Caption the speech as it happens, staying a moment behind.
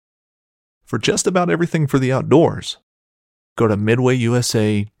for just about everything for the outdoors. Go to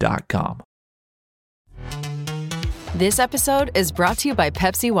MidwayUSA.com. This episode is brought to you by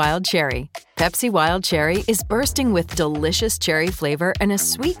Pepsi Wild Cherry. Pepsi Wild Cherry is bursting with delicious cherry flavor and a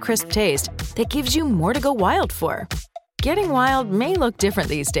sweet, crisp taste that gives you more to go wild for. Getting wild may look different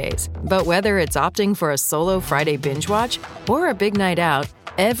these days, but whether it's opting for a solo Friday binge watch or a big night out,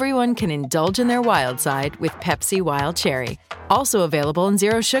 everyone can indulge in their wild side with Pepsi Wild Cherry. Also available in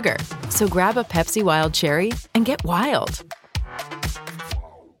Zero Sugar. So grab a Pepsi Wild Cherry and get wild.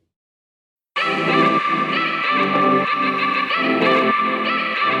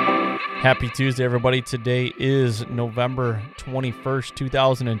 Happy Tuesday, everybody. Today is November 21st,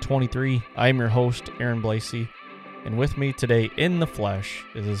 2023. I'm your host, Aaron Blasey. And with me today in the flesh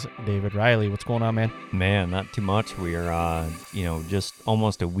is David Riley. What's going on, man? Man, not too much. We are, just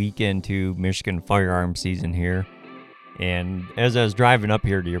almost a week into Michigan firearm season here. And as I was driving up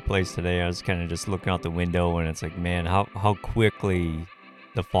here to your place today, I was kind of just looking out the window, and it's like, man, how quickly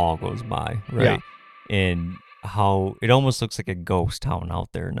the fall goes by, right? Yeah. And how it almost looks like a ghost town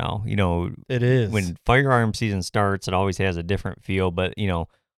out there now. It is. When firearm season starts, it always has a different feel, but,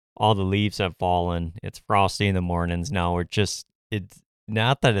 all the leaves have fallen. It's frosty in the mornings now. It's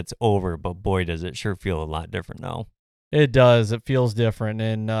not that it's over, but boy, does it sure feel a lot different now. It does. It feels different.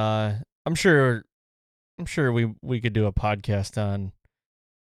 And I'm sure we could do a podcast on,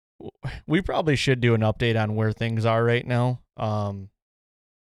 we probably should do an update on where things are right now.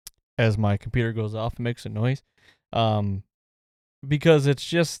 As my computer goes off and makes a noise. Because it's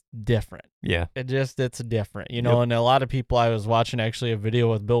just different. Yeah. It's different, Yep. And a lot of people, I was watching actually a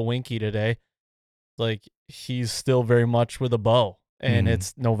video with Bill Winke today. Like, he's still very much with a bow, and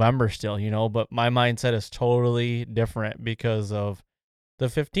it's November still, but my mindset is totally different because of the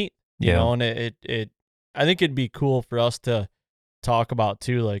 15th, and I think it'd be cool for us to talk about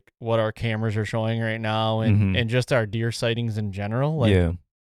too, like what our cameras are showing right now and just our deer sightings in general.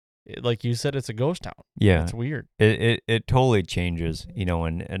 Like you said, it's a ghost town. Yeah. It's weird. It totally changes,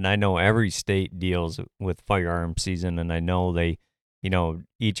 and I know every state deals with firearm season, and I know they,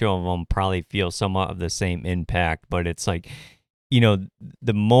 each of them probably feel somewhat of the same impact, but it's like, the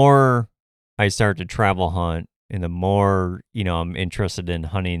more I start to travel hunt and the more, I'm interested in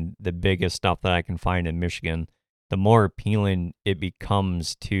hunting the biggest stuff that I can find in Michigan, the more appealing it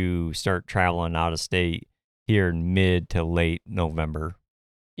becomes to start traveling out of state here in mid to late November.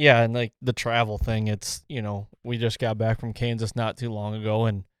 Yeah, and like the travel thing, it's, we just got back from Kansas not too long ago,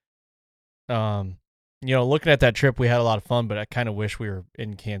 and, looking at that trip, we had a lot of fun, but I kind of wish we were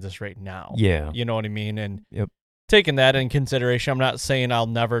in Kansas right now. Yeah. You know what I mean? And Yep. Taking that in consideration, I'm not saying I'll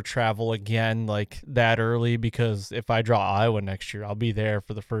never travel again like that early, because if I draw Iowa next year, I'll be there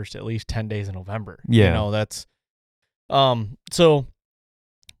for the first at least 10 days in November. Yeah. That's, but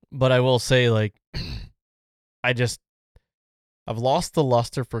I will say, like, I've lost the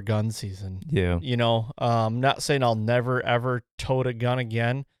luster for gun season. Yeah. I'm not saying I'll never, ever tote a gun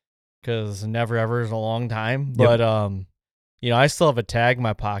again, because never, ever is a long time. Yep. But, I still have a tag in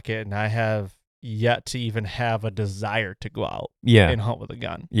my pocket, and I have yet to even have a desire to go out and hunt with a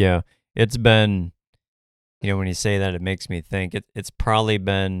gun. Yeah. It's been, when you say that, it makes me think it's probably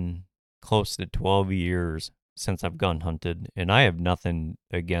been close to 12 years since I've gun hunted, and I have nothing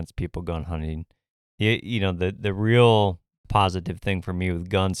against people gun hunting. The real positive thing for me with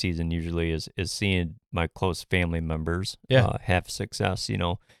gun season usually is seeing my close family members have success.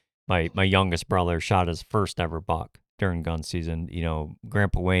 My youngest brother shot his first ever buck during gun season.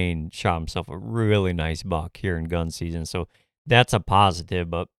 Grandpa Wayne shot himself a really nice buck here in gun season. So that's a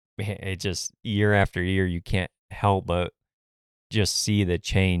positive, but it just year after year, you can't help but just see the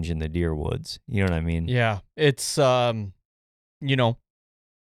change in the deer woods. You know what I mean? Yeah. It's, my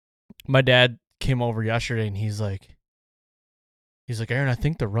dad came over yesterday, and he's like, Aaron, I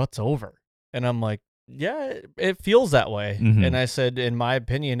think the rut's over. And I'm like, yeah, it feels that way. Mm-hmm. And I said, in my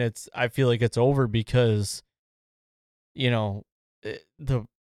opinion, I feel like it's over because,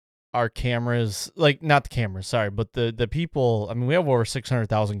 our cameras, like, not the cameras, sorry, but the people, I mean, we have over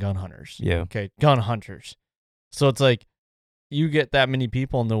 600,000 gun hunters. Yeah. Okay. Gun hunters. So it's like, you get that many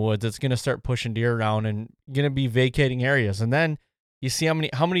people in the woods, it's going to start pushing deer around and going to be vacating areas. And then you see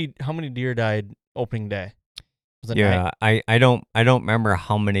how many deer died opening day. Yeah, I don't remember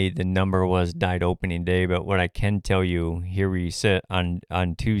how many the number was died opening day, but what I can tell you, here we sit on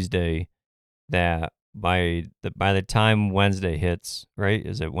Tuesday, that by the time Wednesday hits, right?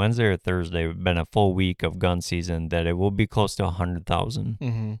 Is it Wednesday or Thursday? It's been a full week of gun season, that it will be close to 100,000,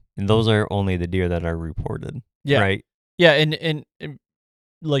 and those are only the deer that are reported. Yeah, right. Yeah, and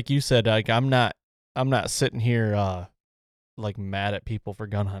like you said, like I'm not sitting here like mad at people for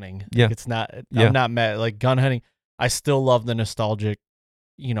gun hunting. Yeah. Like, it's not. Yeah. I'm not mad. Like gun hunting, I still love the nostalgic,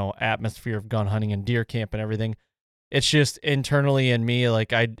 atmosphere of gun hunting and deer camp and everything. It's just internally in me,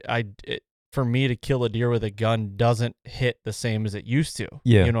 like for me to kill a deer with a gun doesn't hit the same as it used to.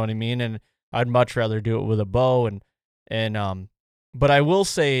 Yeah. You know what I mean? And I'd much rather do it with a bow and but I will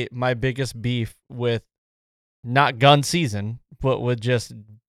say my biggest beef with not gun season, but with just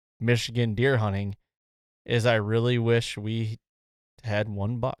Michigan deer hunting is I really wish we had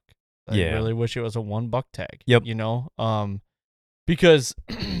 $1. I Yeah. really wish it was a $1 tag. Yep. Because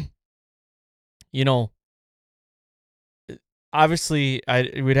obviously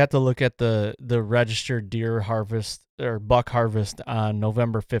we'd have to look at the registered deer harvest or buck harvest on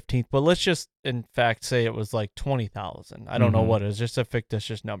November 15th, but let's just in fact say it was like 20,000. I don't know what it is, just a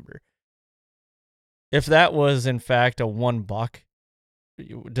fictitious number. If that was in fact a $1,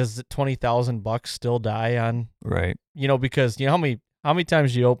 does 20,000 bucks still die on? Right. Because how many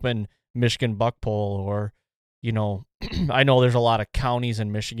times you open Michigan Buck Poll or, I know there's a lot of counties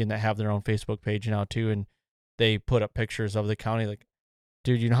in Michigan that have their own Facebook page now too, and they put up pictures of the county. Like,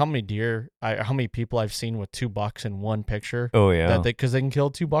 dude, you know how many how many people I've seen with $2 in one picture? Oh yeah. Because they can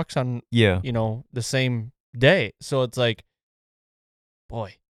kill $2 on the same day. So it's like,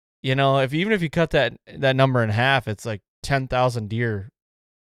 boy, even if you cut that number in half, it's like 10,000 deer.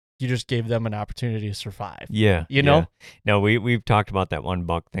 You just gave them an opportunity to survive. Yeah. Yeah. No, we've talked about that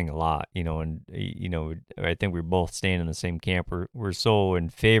 $1 thing a lot, and I think we both stand in the same camp. We're so in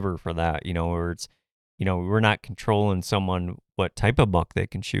favor for that, where it's, we're not controlling someone what type of buck they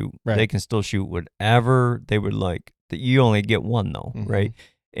can shoot. Right. They can still shoot whatever they would like. You only get one though, right?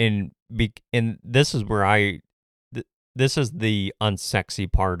 And this is where this is the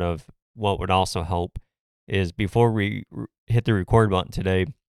unsexy part of what would also help is before we hit the record button today,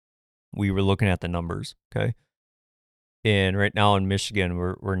 we were looking at the numbers, okay? And right now in Michigan,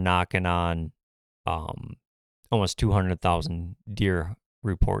 we're knocking on almost 200,000 deer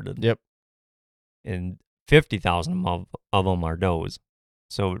reported. Yep. And 50,000 of them are does.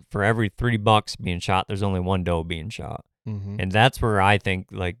 So for every $3 being shot, there's only one doe being shot. And that's where I think,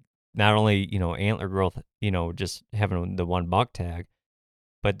 like, not only, antler growth, just having the $1 tag,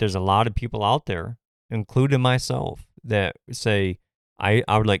 but there's a lot of people out there, including myself, that say, I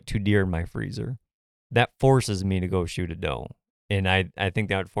would like 2 deer in my freezer. That forces me to go shoot a doe. And I think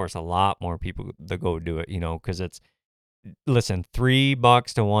that would force a lot more people to go do it, because listen,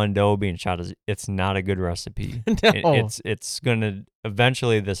 $3 to 1 doe being shot it's not a good recipe. No. It's gonna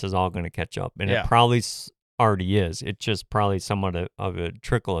eventually this is all gonna catch up, and Yeah. it probably already is. It's just probably somewhat of a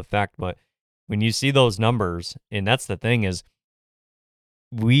trickle effect. But when you see those numbers, and that's the thing is,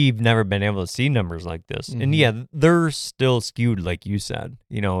 we've never been able to see numbers like this. And yeah, they're still skewed, like you said.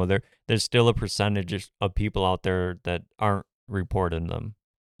 There's still a percentage of people out there that aren't reporting them.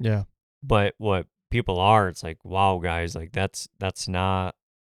 Yeah. But what people are, it's like, wow, guys, like that's not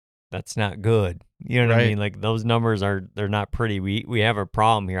good. You know what I Right. mean? Like those numbers they're not pretty. We have a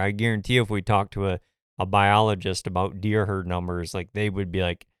problem here. I guarantee if we talk to a biologist about deer herd numbers, like they would be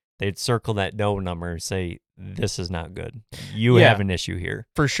like, they'd circle that doe number and say, this is not good. You have an issue here.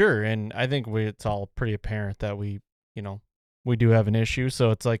 For sure. And I think it's all pretty apparent that we do have an issue.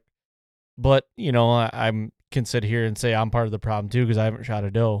 So it's like, but, I can sit here and say I'm part of the problem too because I haven't shot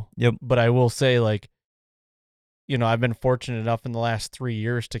a doe. Yep. But I will say, like, I've been fortunate enough in the last 3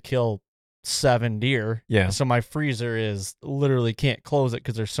 years to kill 7 deer. Yeah. So my freezer is literally can't close it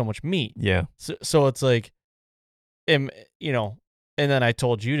because there's so much meat. Yeah. So it's like, and then I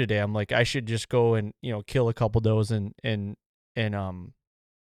told you today, I'm like, I should just go and, kill a couple does and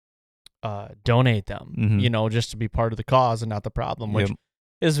donate them, just to be part of the cause and not the problem, which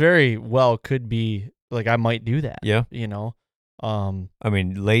is very well could be like, I might do that. Yeah. I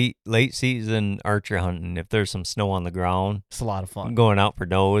mean, late season archery hunting, if there's some snow on the ground, it's a lot of fun. Going out for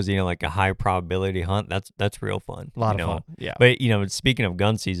does, like a high probability hunt, that's real fun. A lot of fun. Yeah. But, speaking of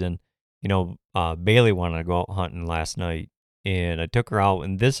gun season, Bailey wanted to go out hunting last night. And I took her out,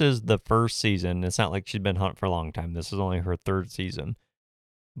 and this is the first season. It's not like she's been hunting for a long time. This is only her 3rd season.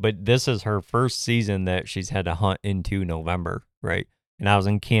 But this is her first season that she's had to hunt into November, right? And I was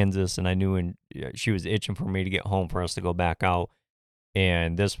in Kansas, and I knew she was itching for me to get home for us to go back out.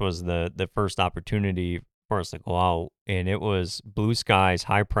 And this was the first opportunity for us to go out. And it was blue skies,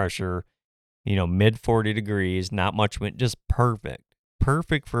 high pressure, mid 40 degrees, not much wind, just perfect.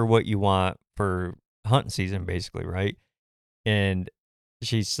 Perfect for what you want for hunting season, basically, right? And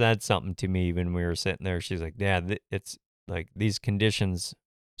she said something to me when we were sitting there. She's like, Dad, it's like these conditions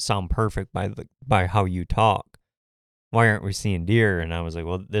sound perfect by how you talk. Why aren't we seeing deer? And I was like,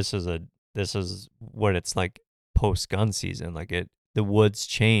 well, this is what it's like post gun season. Like the woods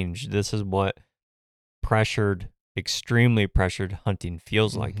changed. This is what extremely pressured hunting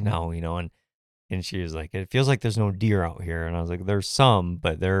feels like now, and she was like, it feels like there's no deer out here. And I was like, there's some,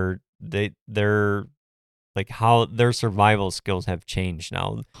 but they're like how their survival skills have changed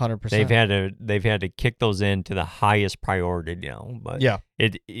now. 100%. They've had to kick those into the highest priority now. But yeah,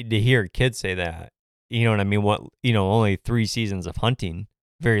 to hear kids say that, you know what I mean? Only 3 seasons of hunting,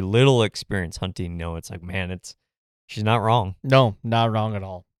 very little experience hunting. It's like, man, she's not wrong. No, not wrong at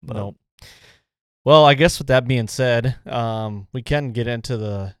all. But, no. Well, I guess with that being said, we can get into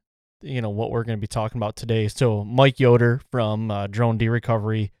the, what we're going to be talking about today. So Mike Yoder from Drone Deer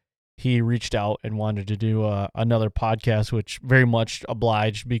Recovery, he reached out and wanted to do another podcast, which very much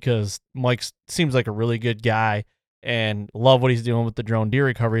obliged because Mike seems like a really good guy and love what he's doing with the drone deer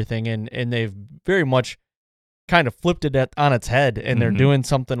recovery thing. And they've very much kind of flipped it on its head, and they're doing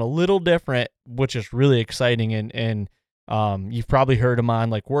something a little different, which is really exciting. And you've probably heard him on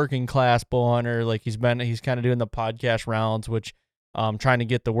like Working Class Bow Hunter. Like he's kind of doing the podcast rounds, which trying to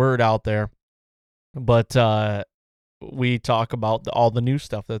get the word out there. But we talk about all the new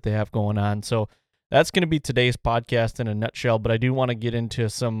stuff that they have going on. So that's going to be today's podcast in a nutshell. But I do want to get into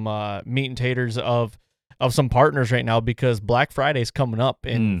some meat and taters of some partners right now, because Black Friday is coming up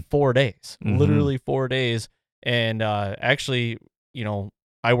in 4 days, literally 4 days. And actually,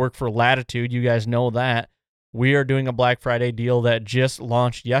 I work for Latitude. You guys know that. We are doing a Black Friday deal that just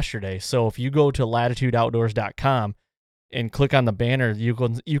launched yesterday. So if you go to latitudeoutdoors.com and click on the banner, you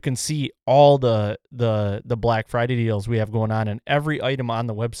can see all the Black Friday deals we have going on, and every item on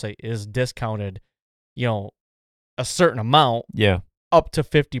the website is discounted, a certain amount, up to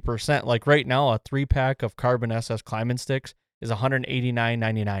 50%. Like right now, a 3-pack of Carbon SS climbing sticks is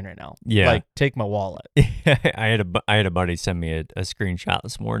 $189.99 right now. Yeah, like take my wallet. I had a buddy send me a screenshot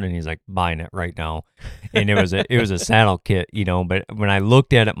this morning. He's like, buying it right now, and it was a saddle kit, But when I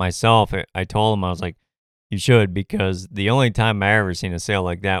looked at it myself, I told him, I was like, you should, because the only time I ever seen a sale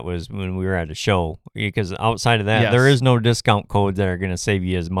like that was when we were at a show. Because outside of that, there is no discount codes that are going to save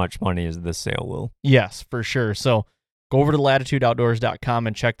you as much money as this sale will. Yes, for sure. So go over to latitudeoutdoors.com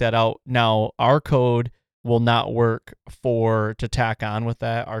and check that out. Now, our code will not work to tack on with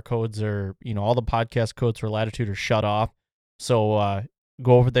that. Our codes are, all the podcast codes for Latitude are shut off. So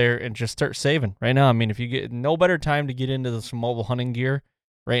go over there and just start saving right now. I mean, if you get no better time to get into some mobile hunting gear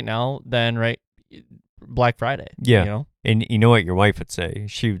right now than Black Friday. Yeah. And you know what your wife would say?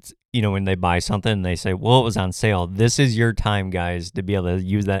 She would, when they buy something, they say, well, it was on sale. This is your time, guys, to be able to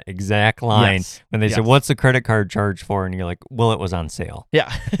use that exact line. Yes. When they say, what's the credit card charge for? And you're like, well, it was on sale.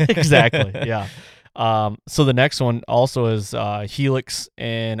 Yeah, exactly. Yeah. So the next one also is Helix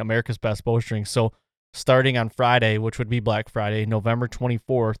and America's Best Bowstring. So starting on Friday, which would be Black Friday, November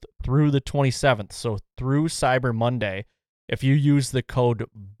 24th through the 27th. So through Cyber Monday, if you use the code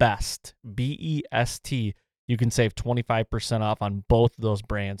BEST, BEST, you can save 25% off on both of those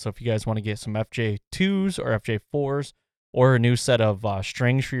brands. So if you guys want to get some FJ2s or FJ4s or a new set of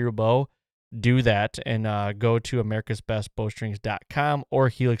strings for your bow, do that and go to americasbestbowstrings.com or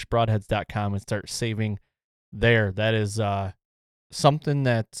helixbroadheads.com and start saving there. That is something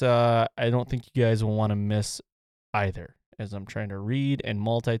that I don't think you guys will want to miss either, as I'm trying to read and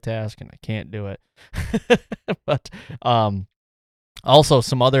multitask and I can't do it. But also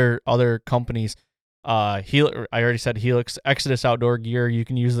some other companies, I already said Helix, Exodus Outdoor Gear. You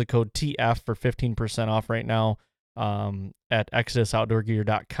can use the code TF for 15% off right now at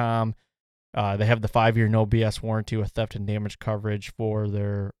ExodusOutdoorGear.com. They have the 5-year no BS warranty with theft and damage coverage for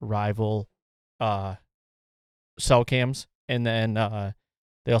their rival cell cams. And then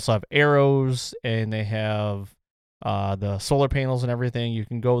they also have arrows, and they have the solar panels and everything. You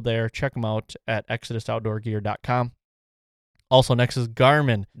can go there, check them out at ExodusOutdoorGear.com. Also, next is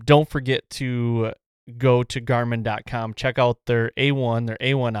Garmin. Don't forget to go to Garmin.com. Check out their A1, their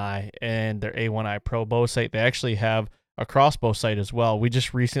A1i, and their A1i Pro bow sight. They actually have a crossbow sight as well. We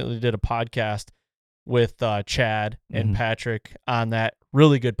just recently did a podcast with Chad and Patrick on that.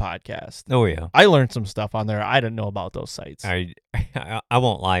 Really good podcast. Oh, yeah. I learned some stuff on there I didn't know about those sights. I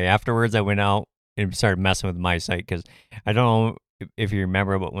won't lie. Afterwards, I went out and started messing with my sight, because I don't know if you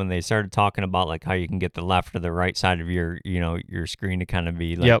remember, but when they started talking about like how you can get the left or the right side of your screen to kind of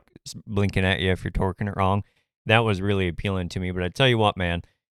be like blinking at you if you're torquing it wrong, that was really appealing to me. But I tell you what, man,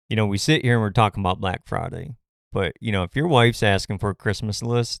 we sit here and we're talking about Black Friday, but if your wife's asking for a Christmas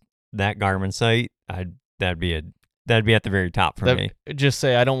list, that Garmin sight, that'd be at the very top for me. Just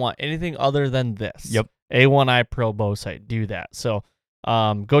say, I don't want anything other than this. Yep. A1i Pro bow sight. Do that. So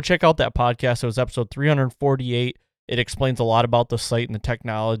go check out that podcast. It was episode 348. It explains a lot about the site and the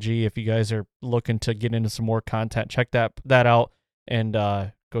technology. If you guys are looking to get into some more content, check that out and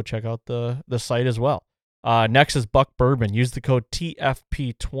go check out the site as well. Next is Buck Bourbon. Use the code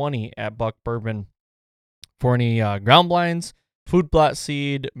TFP20 at Buck Bourbon for any ground blinds, food plot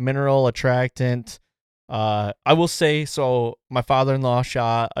seed, mineral attractant. I will say, so my father-in-law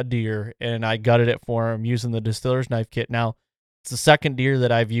shot a deer and I gutted it for him using the distiller's knife kit. Now, it's the second deer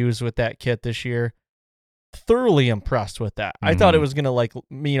that I've used with that kit this year. Thoroughly impressed with that. I thought it was going to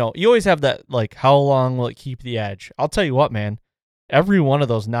you always have that, how long will it keep the edge? I'll tell you what, man, every one of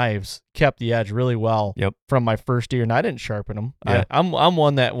those knives kept the edge really well from my first deer, and I didn't sharpen them. Yeah. I'm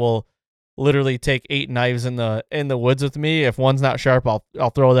one that will literally take 8 knives in the woods with me. If one's not sharp, I'll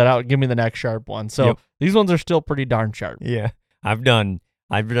throw that out and give me the next sharp one. So these ones are still pretty darn sharp. Yeah. I've done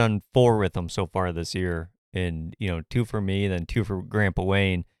 4 with them so far this year, and 2 for me, then 2 for Grandpa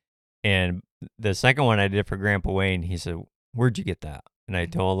Wayne. And the second one I did for Grandpa Wayne, he said, "Where'd you get that?" And I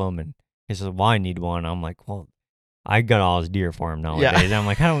told him, and he said, "Well, I need one." I'm like, "Well, I got all his deer for him nowadays." Yeah. I'm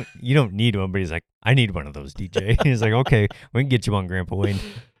like, you don't need one, but he's like, "I need one of those, DJ." He's like, "Okay, we can get you one, Grandpa Wayne."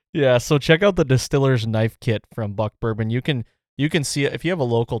 Yeah, so check out the Distiller's Knife Kit from Buck Bourbon. You can see it if you have a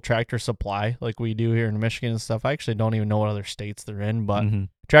local Tractor Supply like we do here in Michigan and stuff. I actually don't even know what other states they're in, but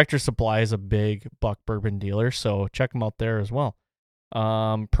Tractor Supply is a big Buck Bourbon dealer, so check them out there as well.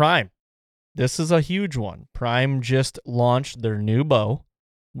 Prime. This is a huge one. Prime just launched their new bow,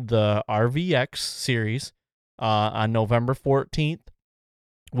 the RVX series, on November 14th.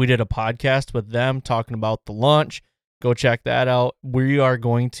 We did a podcast with them talking about the launch. Go check that out. We are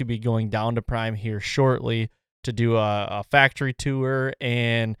going to be going down to Prime here shortly to do a factory tour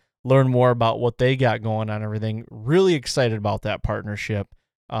and learn more about what they got going on and everything. Really excited about that partnership.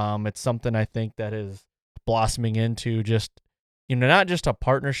 It's something I think that is blossoming into just, not just a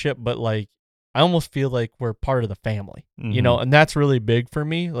partnership, but I almost feel like we're part of the family, and that's really big for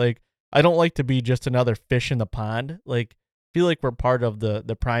me. I don't like to be just another fish in the pond. Feel like we're part of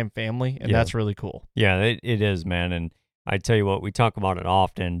the Prime family, and that's really cool. Yeah, it is, man. And I tell you what, we talk about it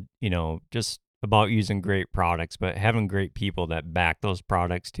often, just about using great products, but having great people that back those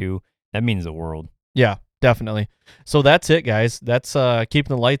products too, that means the world. Yeah, definitely. So that's it, guys. That's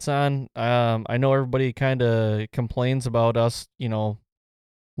keeping the lights on. I know everybody kind of complains about us,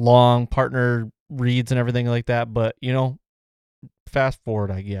 long partner reads and everything like that, but fast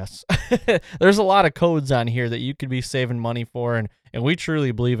forward, I guess. There's a lot of codes on here that you could be saving money for, and we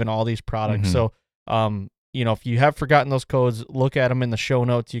truly believe in all these products. So if you have forgotten those codes, look at them in the show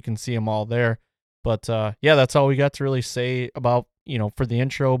notes. You can see them all there. But that's all we got to really say about for the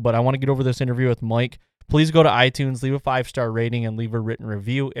intro. But I want to get over this interview with Mike. Please go to iTunes, leave a 5-star rating, and leave a written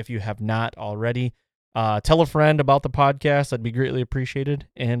review if you have not already. Tell a friend about the podcast. That'd be greatly appreciated.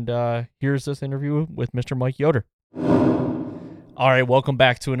 And here's this interview with Mr. Mike Yoder. All right, welcome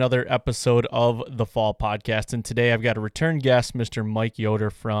back to another episode of the Fall Podcast. And today I've got a return guest, Mr. Mike Yoder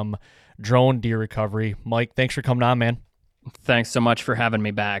from Drone Deer Recovery. Mike, thanks for coming on, man. Thanks so much for having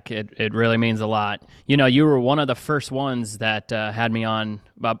me back. It really means a lot. You were one of the first ones that had me on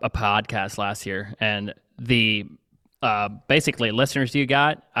a podcast last year. And the basically listeners you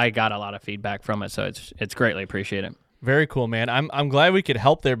got, I got a lot of feedback from it, so it's greatly appreciated. Very cool, man. I'm glad we could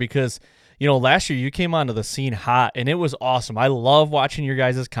help there because last year you came onto the scene hot and it was awesome. I love watching your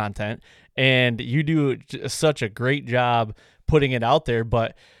guys' content and you do such a great job putting it out there,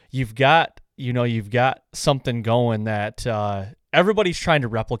 but you've got something going that everybody's trying to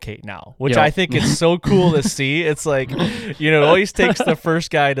replicate now, which I think is so cool to see. It's it always takes the first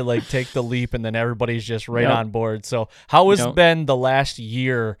guy to take the leap and then everybody's just right on board. So how has been the last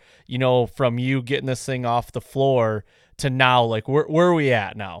year, from you getting this thing off the floor to now, where are we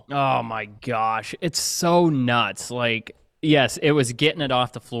at now? Oh my gosh. It's so nuts. Yes, it was getting it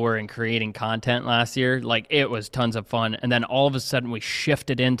off the floor and creating content last year. It was tons of fun. And then all of a sudden we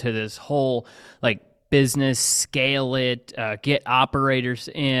shifted into this whole business, scale it, get operators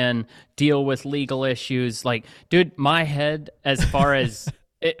in, deal with legal issues. Dude, my head as far as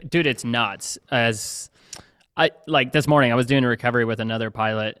it's nuts. This morning I was doing a recovery with another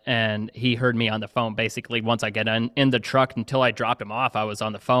pilot and he heard me on the phone. Basically, once I get in the truck until I dropped him off, I was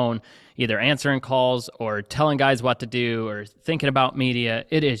on the phone either answering calls or telling guys what to do or thinking about media.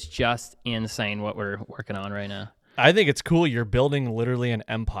 It is just insane what we're working on right now. I think it's cool. You're building literally an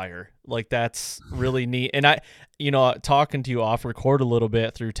empire. That's really neat. And talking to you off record a little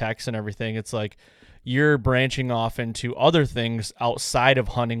bit through text and everything, it's you're branching off into other things outside of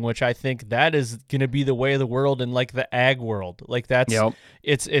hunting, which I think that is going to be the way of the world in the ag world.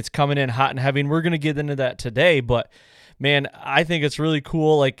 It's coming in hot and heavy, and we're going to get into that today. But man, I think it's really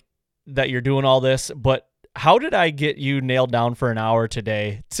cool that you're doing all this. But how did I get you nailed down for an hour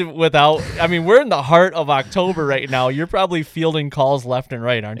today without, I mean, we're in the heart of October right now. You're probably fielding calls left and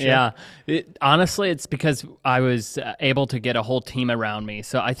right, aren't you? Yeah. Honestly, it's because I was able to get a whole team around me.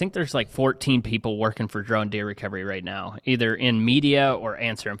 So I think there's like 14 people working for Drone Deer Recovery right now, either in media or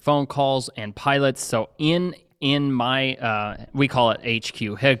answering phone calls and pilots. So in my, we call it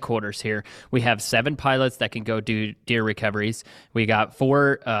HQ headquarters here, we have 7 pilots that can go do deer recoveries. We got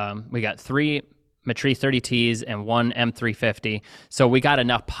 3 Matrix 30Ts and 1 M350. So we got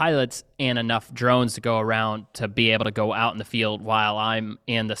enough pilots and enough drones to go around to be able to go out in the field while I'm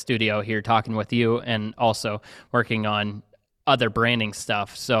in the studio here talking with you and also working on other branding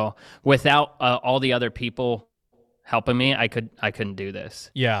stuff. So without all the other people helping me, I couldn't do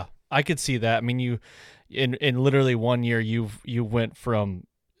this. Yeah, I could see that. I mean, you in literally 1 year, you went from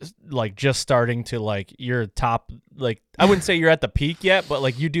like just starting to like you're top, like I wouldn't say you're at the peak yet, but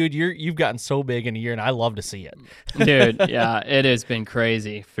like you've gotten so big in a year, and I love to see it. Dude, yeah, it has been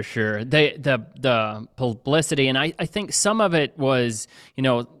crazy for sure. The publicity, and I think some of it was,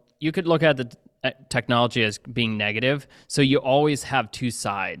 you could look at the technology as being negative, so you always have 2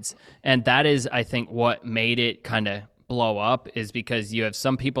 sides, and that is, I think, what made it kind of blow up, is because you have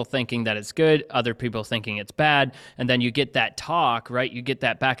some people thinking that it's good, other people thinking it's bad, and then you get that talk, right? You get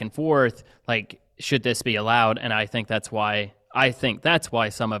that back and forth, like, should this be allowed? And I think that's why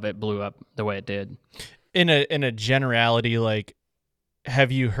some of it blew up the way it did. In a generality, like,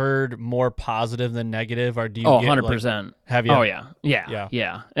 have you heard more positive than negative, or do you? 100%. Like, have you? Oh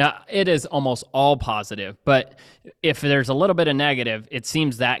yeah. It is almost all positive, but if there's a little bit of negative, it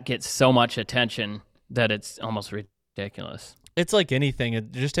seems that gets so much attention that it's almost ridiculous. It's like anything.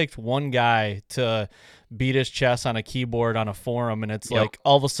 It just takes one guy to beat his chest on a keyboard on a forum, and it's like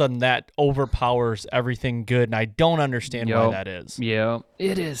all of a sudden that overpowers everything good, and I don't understand why that is. Yeah,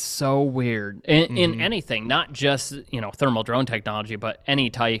 it is so weird. In anything, not just thermal drone technology, but any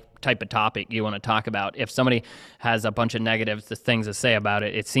type of topic you want to talk about. If somebody has a bunch of negative things to say about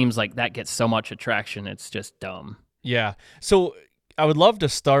it, it seems like that gets so much attraction. It's just dumb. Yeah. So I would love to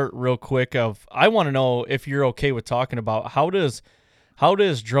start real quick. I want to know if you're okay with talking about how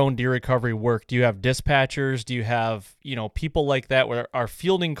does drone deer recovery work? Do you have dispatchers? Do you have people like that where are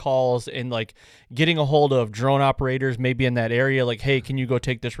fielding calls and like getting a hold of drone operators maybe in that area? Like, hey, can you go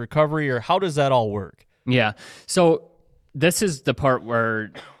take this recovery? Or how does that all work? Yeah. So this is the part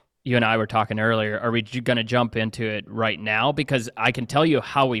where you and I were talking earlier. Are we going to jump into it right now? Because I can tell you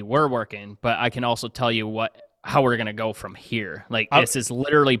how we were working, but I can also tell you how we're going to go from here. Like, this is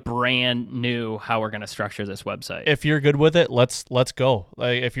literally brand new how we're going to structure this website. If you're good with it, let's go.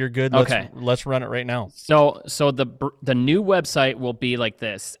 Like, if you're good, let's run it right now. So the new website will be like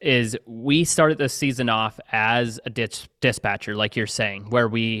this, is we started this season off as a dispatcher, like you're saying, where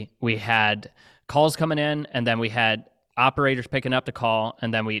we had calls coming in, and then we had operators picking up the call,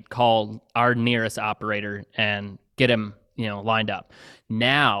 and then we'd call our nearest operator and get him lined up.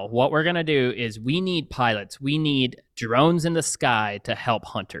 Now, what we're going to do is we need pilots. We need drones in the sky to help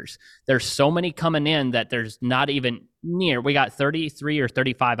hunters. There's so many coming in that there's not even near. We got 33 or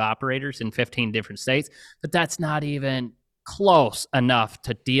 35 operators in 15 different states, but that's not even close enough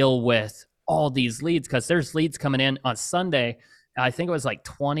to deal with all these leads, because there's leads coming in on Sunday. I think it was like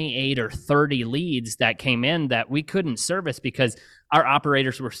 28 or 30 leads that came in that we couldn't service because our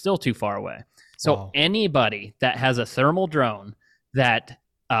operators were still too far away. So anybody that has a thermal drone that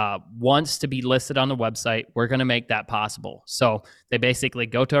wants to be listed on the website, we're going to make that possible. So they basically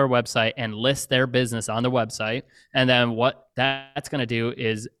go to our website and list their business on the website. And then what that's going to do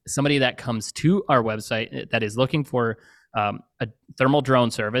is somebody that comes to our website that is looking for a thermal drone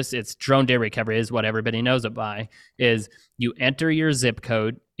service, it's Drone Deer Recovery is what everybody knows it by, is you enter your zip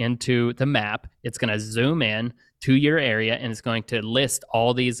code into the map. It's going to zoom in to your area, and it's going to list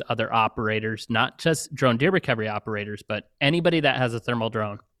all these other operators, not just Drone Deer Recovery operators, but anybody that has a thermal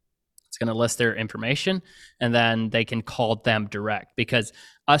drone. It's going to list their information, and then they can call them direct, because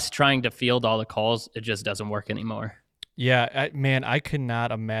us trying to field all the calls, it just doesn't work anymore. Yeah, man, I could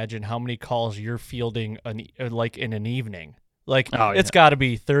not imagine how many calls you're fielding like in an evening. Like, it's got to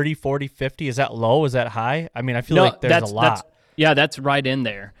be 30, 40, 50. Is that low? Is that high? I mean, I feel like there's a lot. That's right in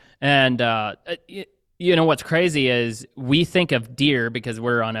there. And what's crazy is we think of deer because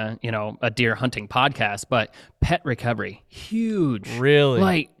we're on a deer hunting podcast, but pet recovery, huge. Really?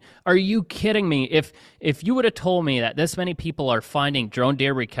 Like, are you kidding me? If you would have told me that this many people are finding Drone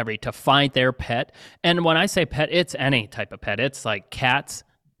Deer Recovery to find their pet, and when I say pet, it's any type of pet. It's like cats,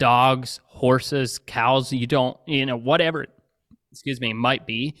 dogs, horses, cows, whatever, might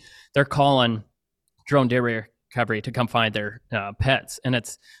be. They're calling Drone Deer Recovery to come find their pets. And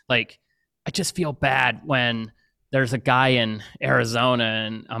it's like, I just feel bad when there's a guy in Arizona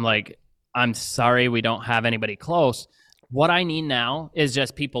and I'm like, I'm sorry we don't have anybody close. What I need now is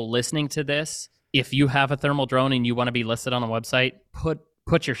just people listening to this. If you have a thermal drone and you want to be listed on a website,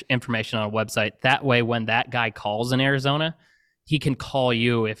 put your information on a website. That way, when that guy calls in Arizona, he can call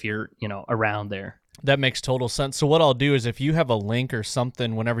you if you're, around there. That makes total sense. So what I'll do is if you have a link or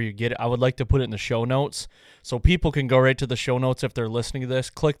something whenever you get it, I would like to put it in the show notes so people can go right to the show notes if they're listening to this,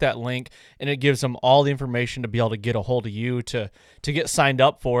 click that link, and it gives them all the information to be able to get a hold of you to get signed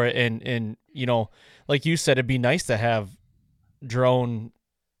up for it. And like you said, it'd be nice to have drone,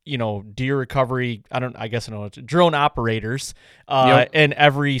 deer recovery, drone operators in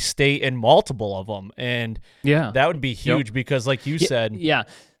every state and multiple of them. And that would be huge because like you said. Yeah.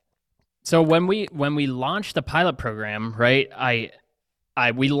 So when we launched the pilot program, right,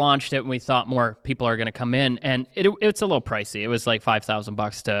 we launched it and we thought more people are going to come in, and it's a little pricey. It was like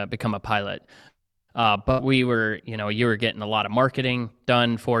 $5,000 to become a pilot. But we were, you were getting a lot of marketing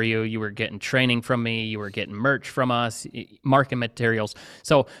done for you. You were getting training from me. You were getting merch from us, marketing materials.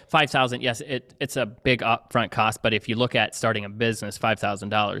 So $5,000, yes, it's a big upfront cost. But if you look at starting a business,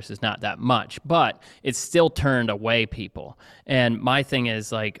 $5,000 is not that much. But it's still turned away people. And my thing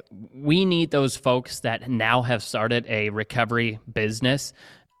is like, we need those folks that now have started a recovery business.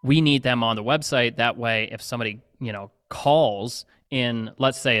 We need them on the website. That way, if somebody, calls in,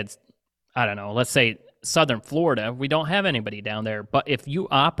 let's say Southern Florida, we don't have anybody down there. But if you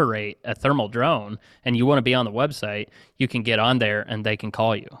operate a thermal drone and you want to be on the website, you can get on there and they can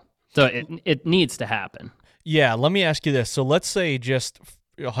call you. So it needs to happen. Yeah, let me ask you this. So let's say just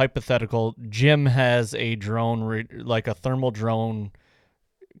hypothetical, Jim has a drone, like a thermal drone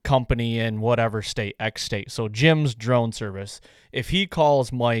company in whatever state, X state. So Jim's drone service. If he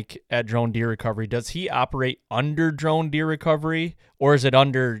calls Mike at Drone Deer Recovery, does he operate under Drone Deer Recovery, or is it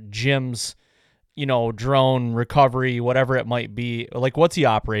under Jim's, drone recovery, whatever it might be? Like, what's he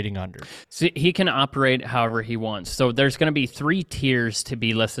operating under? So he can operate however he wants. So there's going to be 3 tiers to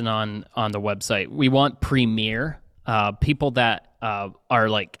be listed on the website. We want premier, people that are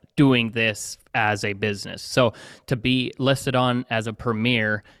like doing this as a business. So to be listed on as a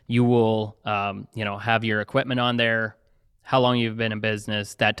premier, you will, have your equipment on there, how long you've been in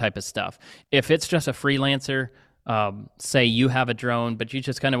business, that type of stuff. If it's just a freelancer, say you have a drone, but you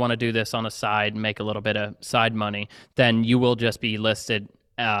just kind of want to do this on the side and make a little bit of side money, then you will just be listed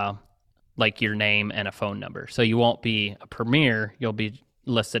like your name and a phone number. So you won't be a premier, you'll be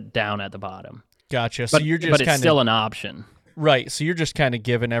listed down at the bottom. Gotcha. So you're just but it's still an option. Right. So you're just kind of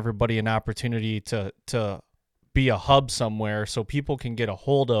giving everybody an opportunity to be a hub somewhere so people can get a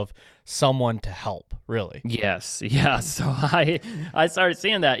hold of someone to help, really. Yes. Yeah. So I started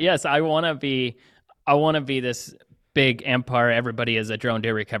seeing that. Yes, I want to be this big empire. Everybody is a drone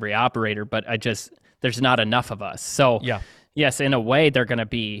deer recovery operator, but there's not enough of us. So yeah. Yes, in a way they're going to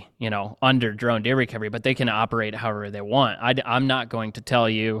be, under drone deer recovery, but they can operate however they want. I'm not going to tell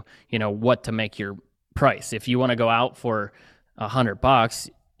you, what to make your price. If you want to go out for $100,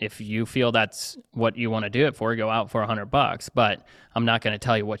 if you feel that's what you want to do it for, go out for $100. But I'm not going to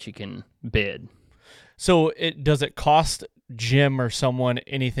tell you what you can bid. So does it cost Jim or someone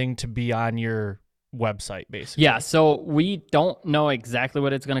anything to be on your website, basically? Yeah, so we don't know exactly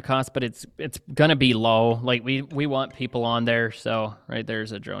what it's going to cost, but it's going to be low. Like we want people on there. So right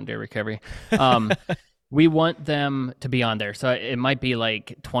there's a drone deer recovery. We want them to be on there. So it might be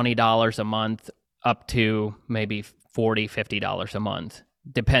like $20 a month up to maybe $40, $50 a month,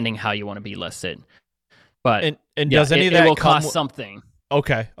 depending how you want to be listed. But and does any of that it will cost something?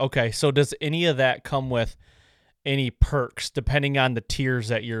 Okay. So does any of that come with any perks depending on the tiers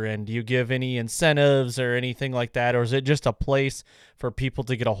that you're in? Do you give any incentives or anything like that, or is it just a place for people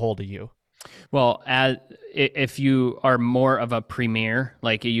to get a hold of you? Well, if you are more of a premier,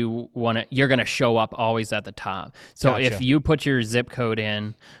 like you're going to show up always at the top. So Gotcha. If you put your zip code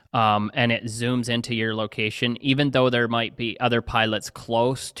in and it zooms into your location, even though there might be other pilots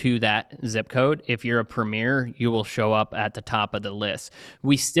close to that zip code, if you're a premier, you will show up at the top of the list.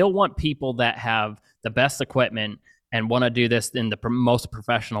 We still want people that have the best equipment and want to do this in the most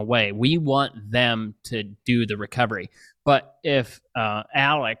professional way. We want them to do the recovery. But if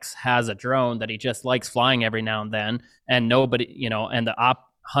Alex has a drone that he just likes flying every now and then, and nobody, and the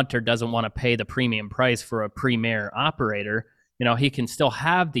hunter doesn't want to pay the premium price for a premier operator, he can still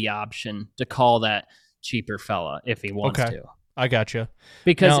have the option to call that cheaper fella if he wants to. I gotcha.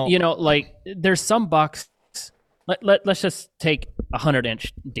 Because, now, like there's some bucks. Let's just take a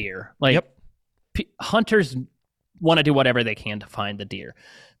 100-inch deer. Like hunters want to do whatever they can to find the deer.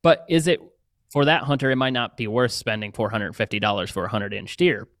 But is it for that hunter, it might not be worth spending $450 for a 100-inch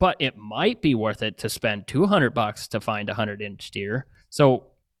deer, but it might be worth it to spend $200 to find a 100-inch deer. So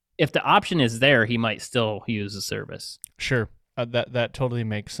if the option is there, he might still use the service. Sure. That totally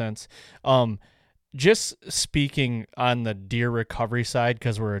makes sense. Just speaking on the deer recovery side,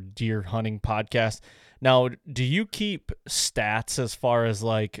 because we're a deer hunting podcast. Now, do you keep stats as far as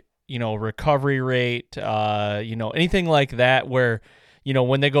like, recovery rate, anything like that where,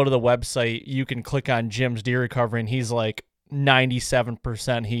 when they go to the website, you can click on Jim's deer recovery and he's like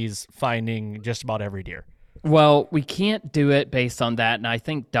 97% he's finding just about every deer? Well, we can't do it based on that, and I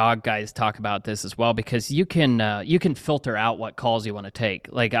think dog guys talk about this as well, because you can filter out what calls you want to take.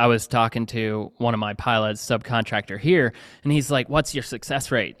 Like, I was talking to one of my pilots, subcontractor here, and he's like, "What's your success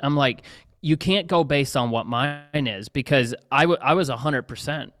rate?" I'm like, "You can't go based on what mine is, because I was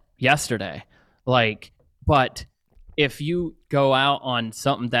 100% yesterday." Like, but if you go out on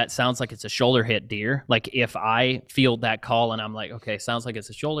something that sounds like it's a shoulder hit deer, like if I field that call and I'm like, "Okay, sounds like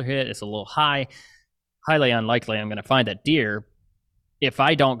it's a shoulder hit, it's a little high," highly unlikely I'm going to find that deer. If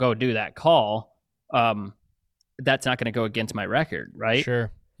I don't go do that call, that's not going to go against my record, right?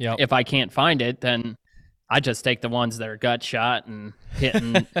 Sure. Yeah. If I can't find it, then I just take the ones that are gut shot and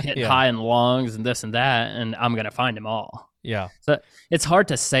hitting Yeah. high in the lungs and this and that, and I'm going to find them all. Yeah. So it's hard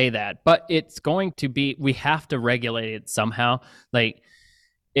to say that, but it's going to be, we have to regulate it somehow. Like,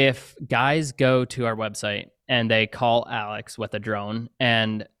 if guys go to our website and they call Alex with a drone,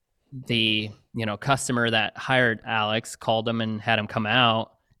 and the customer that hired Alex called him and had him come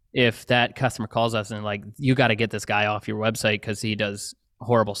out, if that customer calls us and like, "You got to get this guy off your website because he does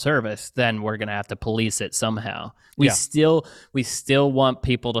horrible service," then we're gonna have to police it somehow. We still want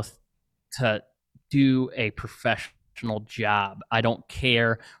people to do a professional job. I don't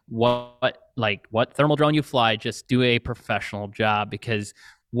care what thermal drone you fly, just do a professional job, because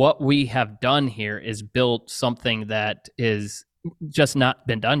what we have done here is built something that is just not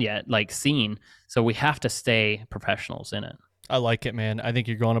been done yet, like seen. So we have to stay professionals in it. I like it, man. I think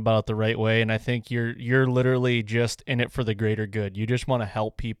you're going about it the right way, and I think you're literally just in it for the greater good. You just want to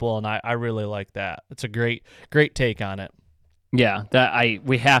help people, and I really like that. It's a great take on it. Yeah,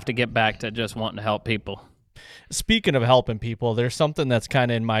 we have to get back to just wanting to help people. Speaking of helping people, there's something that's kind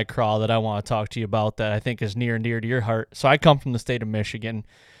of in my craw that I want to talk to you about that I think is near and dear to your heart. So I come from the state of Michigan,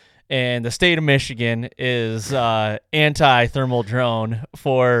 and the state of Michigan is anti-thermal drone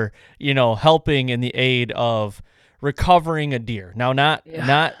for, helping in the aid of recovering a deer. Now,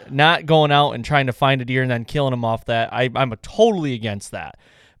 not going out and trying to find a deer and then killing them off that. I'm totally against that.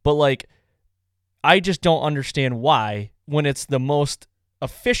 But I just don't understand why, when it's the most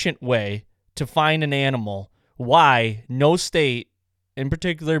efficient way to find an animal, why no state, in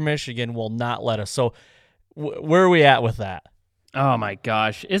particular Michigan, will not let us. So where are we at with that? Oh my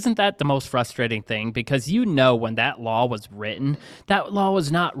gosh. Isn't that the most frustrating thing? Because when that law was written, that law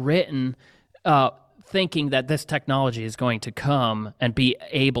was not written thinking that this technology is going to come and be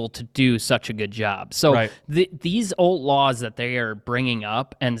able to do such a good job. So right. These old laws that they are bringing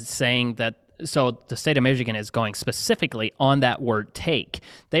up and saying that, so the state of Michigan is going specifically on that word take.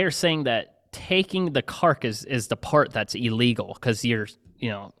 They are saying that taking the carcass is the part that's illegal because you're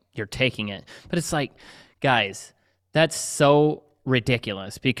taking it. But it's like, guys, that's so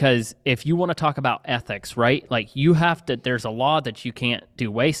ridiculous, because if you want to talk about ethics, right? Like, there's a law that you can't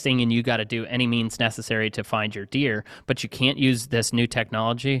do wasting, and you got to do any means necessary to find your deer, but you can't use this new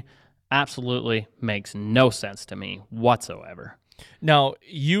technology. Absolutely makes no sense to me whatsoever. Now,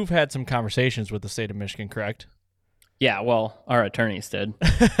 you've had some conversations with the state of Michigan, correct? Yeah, well, our attorneys did.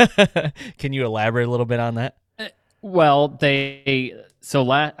 Can you elaborate a little bit on that? Well,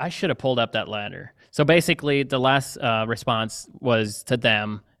 I should have pulled up that letter. So basically, the last response was to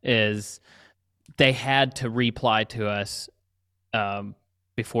them is they had to reply to us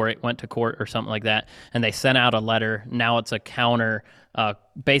before it went to court or something like that, and they sent out a letter. Now it's a counter.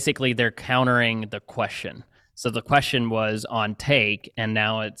 Basically, they're countering the question. So the question was on take, and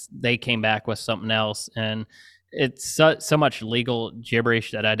now they came back with something else, and it's so much legal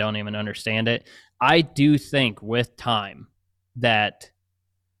gibberish that I don't even understand it. I do think with time that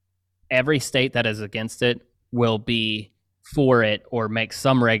every state that is against it will be for it or make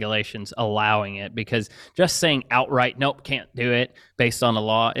some regulations allowing it, because just saying outright, nope, can't do it based on the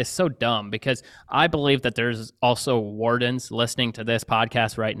law is so dumb. Because I believe that there's also wardens listening to this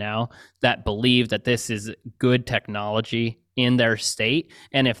podcast right now that believe that this is good technology in their state.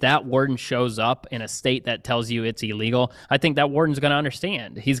 And if that warden shows up in a state that tells you it's illegal, I think that warden's going to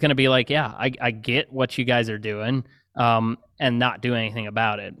understand. He's going to be like, yeah, I get what you guys are doing, and not do anything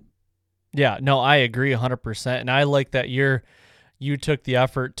about it. Yeah, no, I agree 100%. And I like that you took the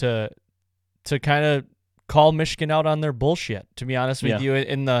effort to to kind of call Michigan out on their bullshit, to be honest with you,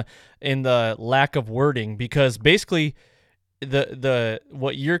 in the lack of wording, because basically the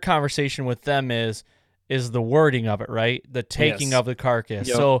what your conversation with them is the wording of it, right? The taking of the carcass.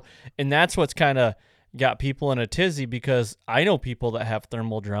 Yep. So, and that's what's kind of got people in a tizzy, because I know people that have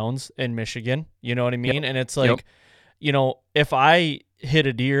thermal drones in Michigan, you know what I mean? And it's like, you know, if I hit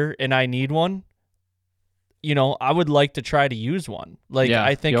a deer and I need one, you know, I would like to try to use one. Like,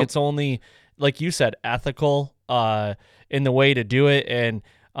 I think it's only, like you said, ethical in the way to do it. And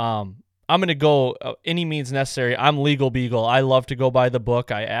I'm going to go any means necessary. I'm legal beagle. I love to go by the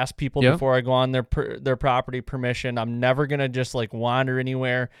book. I ask people before I go on their property permission. I'm never going to just like wander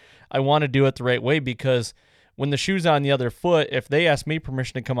anywhere. I want to do it the right way, because when the shoe's on the other foot, if they ask me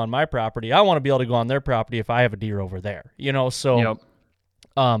permission to come on my property, I want to be able to go on their property if I have a deer over there, you know? So,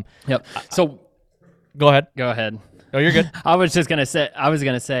 So go ahead. Go ahead. Oh, you're good. I was gonna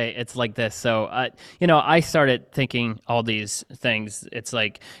say it's like this. So, you know, I started thinking all these things. It's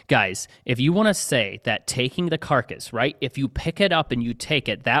like, guys, if you want to say that taking the carcass, right? If you pick it up and you take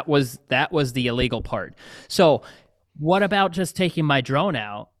it, that was the illegal part. So, what about just taking my drone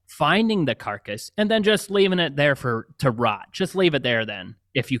out, finding the carcass, and then just leaving it there to rot? Just leave it there then,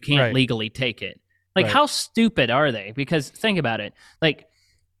 if you can't legally take it. Like, how stupid are they? Because think about it. Like,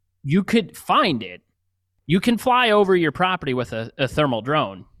 you could find it. You can fly over your property with a thermal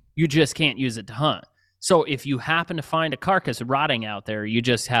drone. You just can't use it to hunt. So if you happen to find a carcass rotting out there, you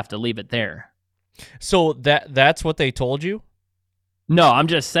just have to leave it there. So that's what they told you? No, I'm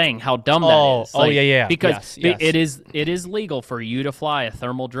just saying how dumb that is. Like, yeah. Because it is legal for you to fly a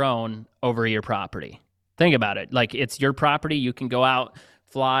thermal drone over your property. Think about it. Like, it's your property. You can go out,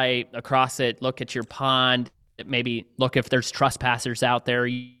 fly across it, look at your pond, maybe look if there's trespassers out there.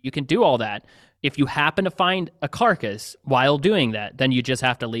 You can do all that. If you happen to find a carcass while doing that, then you just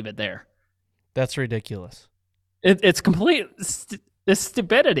have to leave it there. That's ridiculous. It's complete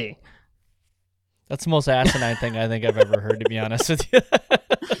stupidity. That's the most asinine thing I think I've ever heard, to be honest with you.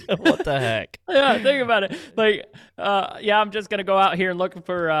 What the heck? Yeah, think about it. Like, I'm just going to go out here and look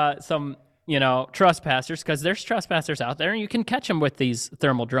for some, you know, trespassers, because there's trespassers out there, and you can catch them with these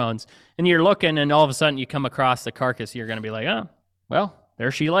thermal drones. And you're looking, and all of a sudden you come across the carcass. You're going to be like, oh, well, there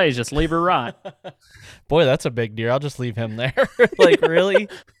she lays. Just leave her rot. Boy, that's a big deer. I'll just leave him there. Like, really?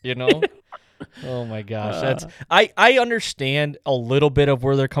 You know? Oh my gosh. I understand a little bit of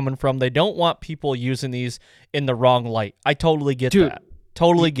where they're coming from. They don't want people using these in the wrong light. I totally get that.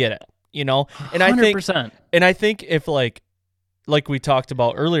 Totally get it. You know? And 100%. I think if like we talked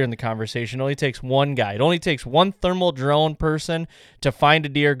about earlier in the conversation, it only takes one guy. It only takes one thermal drone person to find a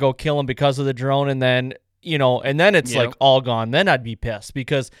deer, go kill him because of the drone, and then, you know, and then it's like all gone. Then I'd be pissed,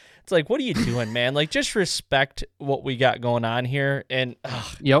 because it's like, what are you doing, man? Like, just respect what we got going on here. And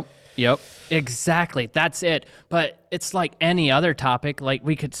Yep, exactly. That's it. But it's like any other topic. Like,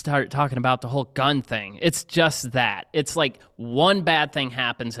 we could start talking about the whole gun thing. It's just that. It's like one bad thing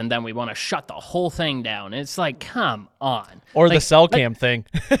happens, and then we want to shut the whole thing down. It's like, come on. Or like, the cell cam thing.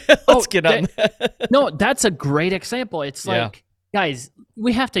 Let's get on that. No, that's a great example. It's like, guys,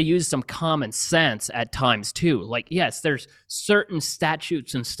 we have to use some common sense at times too. Like, yes, there's certain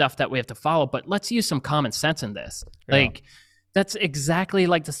statutes and stuff that we have to follow, but let's use some common sense in this. Like, that's exactly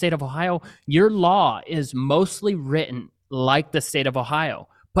like the state of Ohio. Your law is mostly written like the state of Ohio,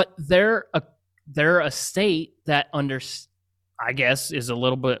 but they're a state that I guess is a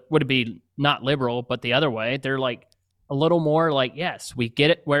little bit, would it be not liberal, but the other way. They're like a little more like, yes, we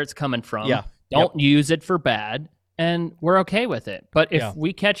get it where it's coming from. Yeah. Don't use it for bad, and we're okay with it. But if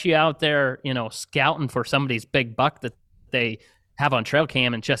we catch you out there, you know, scouting for somebody's big buck that they have on trail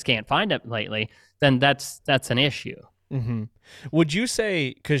cam and just can't find it lately, then that's an issue. Mm-hmm. Would you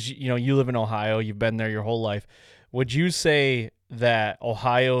say, because, you know, you live in Ohio, you've been there your whole life, would you say that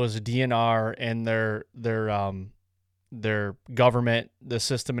Ohio's DNR and their government, the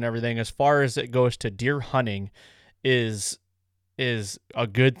system and everything, as far as it goes to deer hunting, is a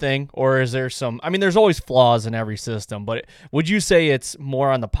good thing? Or is there some, I mean, there's always flaws in every system, but would you say it's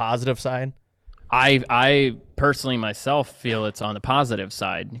more on the positive side? I personally myself feel it's on the positive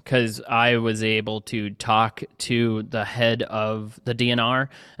side, because I was able to talk to the head of the DNR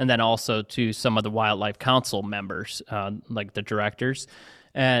and then also to some of the Wildlife Council members, like the directors,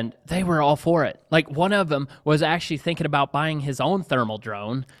 and they were all for it. Like, one of them was actually thinking about buying his own thermal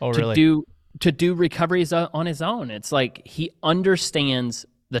drone to do recoveries on his own. It's like he understands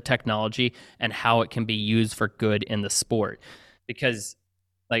the technology and how it can be used for good in the sport, because,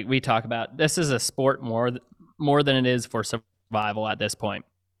 like we talk about, this is a sport more than it is for survival at this point.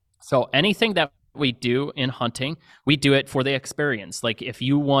 So anything that we do in hunting, we do it for the experience. Like if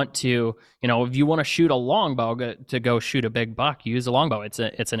you want to, if you want to shoot a longbow to go shoot a big buck, use a longbow. It's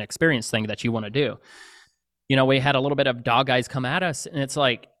an experience thing that you want to do. We had a little bit of dog eyes come at us, and it's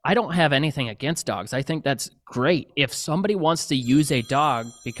like, I don't have anything against dogs. I think that's great. If somebody wants to use a dog,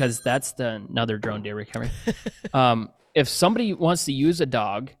 because that's another drone deer recovery. If somebody wants to use a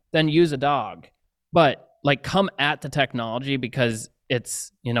dog, then use a dog. But like, come at the technology because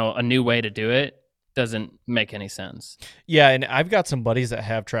it's, a new way to do it doesn't make any sense. Yeah, and I've got some buddies that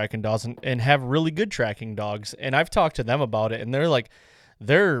have tracking dogs and have really good tracking dogs, and I've talked to them about it, and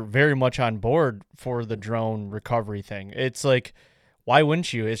they're very much on board for the drone recovery thing. It's like, why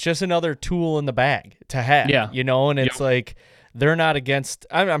wouldn't you? It's just another tool in the bag to have, and it's like, they're not against,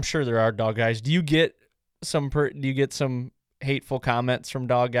 I'm sure there are dog guys. Do you get some hateful comments from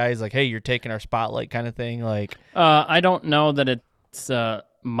dog guys? Like, hey, you're taking our spotlight kind of thing? Like, I don't know that it's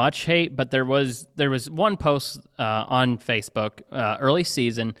much hate, but there was one post on Facebook early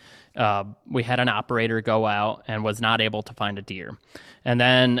season. We had an operator go out and was not able to find a deer. And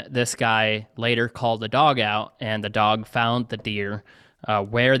then this guy later called the dog out, and the dog found the deer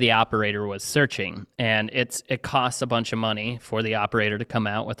where the operator was searching. And it costs a bunch of money for the operator to come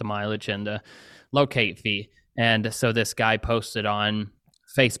out with the mileage and the locate fee. And so this guy posted on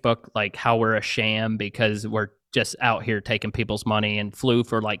Facebook like how we're a sham because we're just out here taking people's money and flew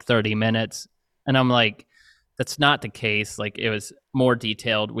for like 30 minutes. And I'm like, that's not the case. Like, it was more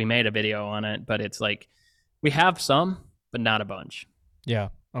detailed. We made a video on it, but it's like, we have some, but not a bunch. Yeah.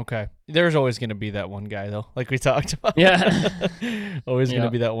 Okay. There's always going to be that one guy though, like we talked about. Yeah. Always going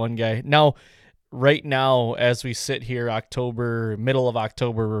to be that one guy. Now, right now, as we sit here, middle of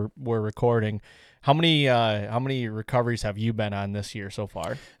October, we're recording. How many recoveries have you been on this year so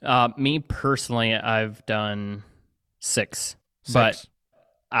far? Me personally, I've done 6. But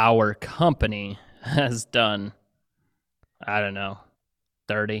our company has done, I don't know,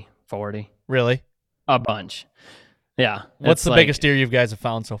 30, 40. Really? A bunch. Yeah. What's the biggest deer you guys have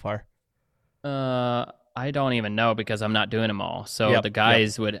found so far? I don't even know because I'm not doing them all. So the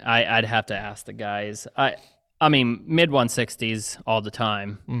guys I'd have to ask the guys. I mean, mid 160s all the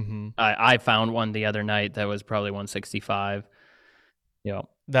time. Mm-hmm. I found one the other night that was probably 165. Yeah.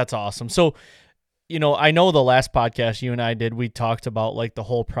 That's awesome. So, I know the last podcast you and I did, we talked about like the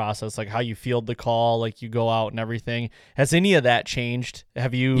whole process, like how you field the call, like you go out and everything. Has any of that changed?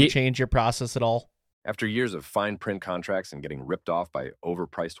 Have you changed your process at all? After years of fine print contracts and getting ripped off by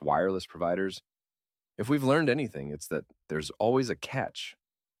overpriced wireless providers, if we've learned anything, it's that there's always a catch.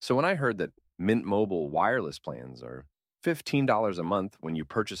 So when I heard that Mint Mobile wireless plans are $15 a month when you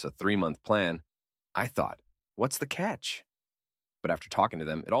purchase a 3-month plan, I thought, what's the catch? But after talking to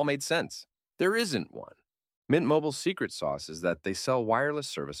them, it all made sense. There isn't one. Mint Mobile's secret sauce is that they sell wireless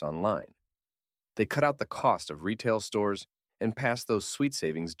service online. They cut out the cost of retail stores and pass those sweet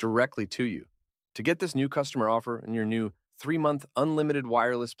savings directly to you. To get this new customer offer and your new 3-month unlimited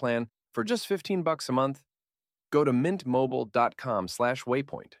wireless plan for just $15 a month, go to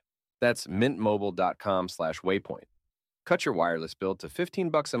mintmobile.com/waypoint. That's mintmobile.com/waypoint. Cut your wireless bill to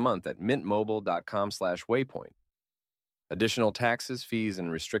 $15 a month at mintmobile.com/waypoint. Additional taxes, fees,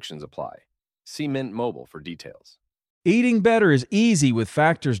 and restrictions apply. See Mint Mobile for details. Eating better is easy with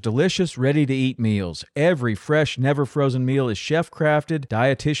Factor's delicious, ready-to-eat meals. Every fresh, never-frozen meal is chef-crafted,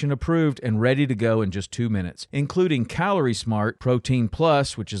 dietitian-approved, and ready to go in just 2 minutes, including Calorie Smart, Protein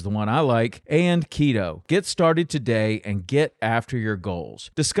Plus, which is the one I like, and Keto. Get started today and get after your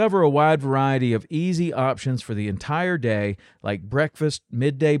goals. Discover a wide variety of easy options for the entire day, like breakfast,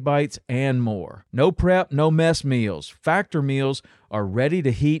 midday bites, and more. No prep, no mess meals. Factor meals are ready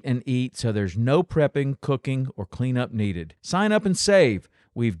to heat and eat, so there's no prepping, cooking, or cleanup needed. Sign up and save.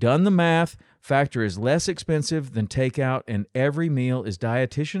 We've done the math. Factor is less expensive than takeout, and every meal is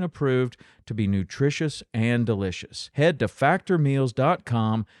dietitian approved to be nutritious and delicious. Head to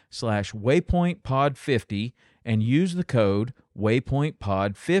factormeals.com/waypointpod50 and use the code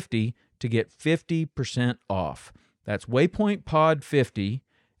waypointpod50 to get 50% off. That's waypointpod50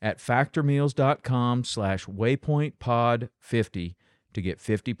 at factormeals.com/waypointpod50 to get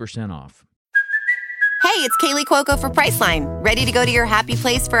 50% off. Hey, it's Kaylee Cuoco for Priceline. Ready to go to your happy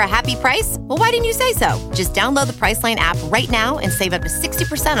place for a happy price? Well, why didn't you say so? Just download the Priceline app right now and save up to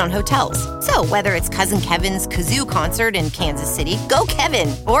 60% on hotels. So whether it's Cousin Kevin's Kazoo Concert in Kansas City, go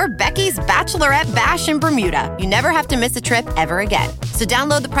Kevin, or Becky's Bachelorette Bash in Bermuda, you never have to miss a trip ever again. So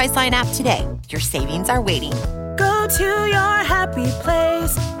download the Priceline app today. Your savings are waiting. Go to your happy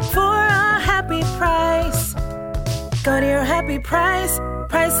place for a happy price. Go to your happy price,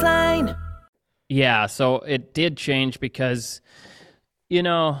 Priceline. Yeah, so it did change because,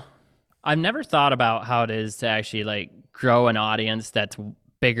 I've never thought about how it is to actually like grow an audience that's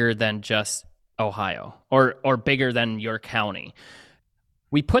bigger than just Ohio or bigger than your county.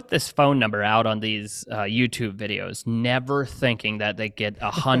 We put this phone number out on these YouTube videos, never thinking that they get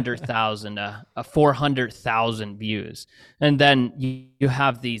 100,000, 400,000 views. And then you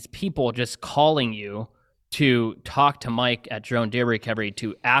have these people just calling you to talk to Mike at Drone Deer Recovery,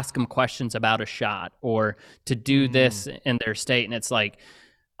 to ask him questions about a shot or to do this in their state. And it's like,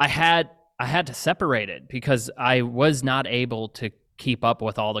 I had to separate it because I was not able to keep up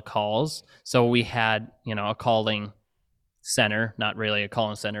with all the calls. So we had, a calling center, not really a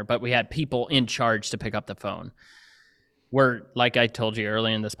calling center, but we had people in charge to pick up the phone. We're, like I told you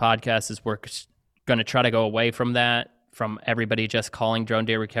earlier in this podcast, is we're going to try to go away from that, from everybody just calling Drone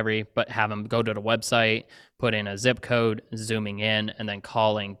Deer Recovery, but have them go to the website, put in a zip code, zooming in, and then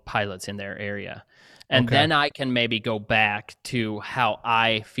calling pilots in their area. And then I can maybe go back to how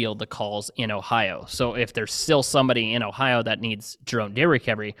I field the calls in Ohio. So if there's still somebody in Ohio that needs Drone Deer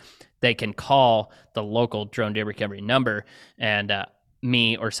Recovery, they can call the local Drone Deer Recovery number, and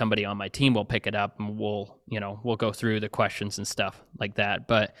me or somebody on my team will pick it up, and we'll go through the questions and stuff like that.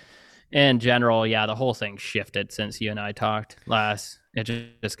 But in general, yeah, the whole thing shifted since you and I talked last. It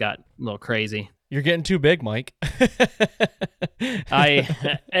just got a little crazy. You're getting too big, Mike.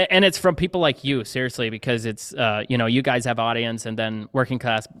 And it's from people like you, seriously, because it's, you guys have audience, and then Working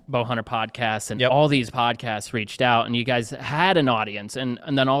Class Bowhunter podcasts and all these podcasts reached out, and you guys had an audience, and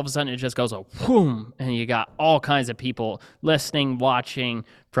then all of a sudden it just goes a whoom, and you got all kinds of people listening, watching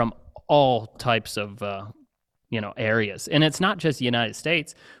from all types of, areas. And it's not just the United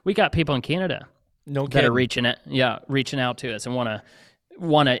States. We got people in Canada that are reaching out to us and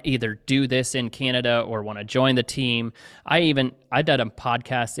want to either do this in Canada or want to join the team. I did a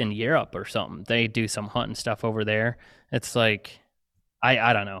podcast in Europe or something. They do some hunting stuff over there. It's like,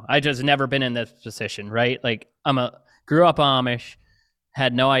 I don't know. I just never been in this position, right? Like grew up Amish,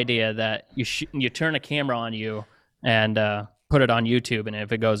 had no idea that you turn a camera on you and put it on YouTube, and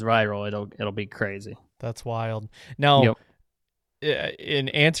if it goes viral, it'll be crazy. That's wild. Now, in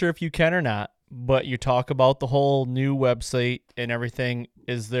answer if you can or not, but you talk about the whole new website and everything.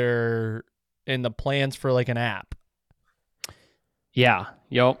 Is there in the plans for like an app? Yeah.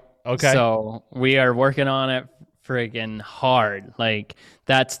 Yep. Okay. So we are working on it friggin' hard. Like,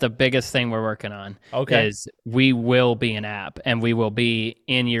 that's the biggest thing we're working on. Okay. Is we will be an app, and we will be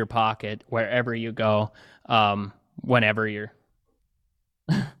in your pocket wherever you go, whenever you're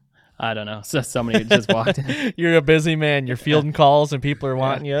I don't know. So somebody just walked in. You're a busy man. You're fielding calls and people are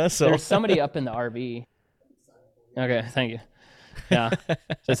wanting you. So there's somebody up in the RV. Okay, thank you. Yeah,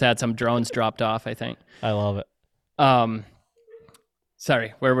 just had some drones dropped off, I think. I love it.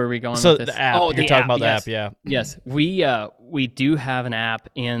 Sorry, where were we going so with this? The app. You're talking about the app, yeah. Yes, we do have an app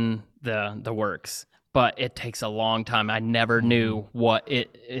in the works, but it takes a long time. I never knew what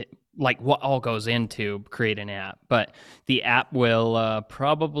what all goes into creating an app, but the app will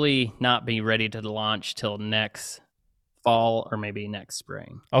probably not be ready to launch till next fall or maybe next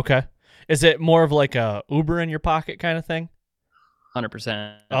spring. Okay. Is it more of like a Uber in your pocket kind of thing?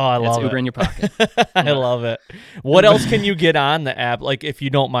 100%. Oh, I love it. It's Uber in your pocket. I love it. What else can you get on the app? Like, if you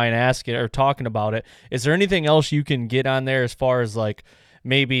don't mind asking or talking about it, is there anything else you can get on there as far as like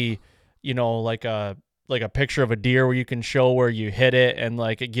maybe, like a picture of a deer where you can show where you hit it, and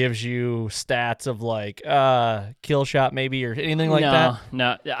like it gives you stats of like kill shot maybe or anything like that?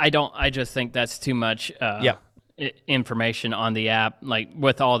 No, I don't. I just think that's too much information on the app, like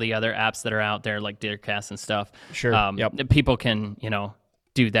with all the other apps that are out there, like DeerCast and stuff. Sure. People can,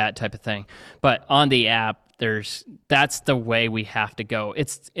 do that type of thing. But on the app, that's the way we have to go.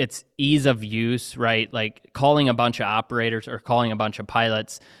 It's ease of use, right? Like calling a bunch of operators or calling a bunch of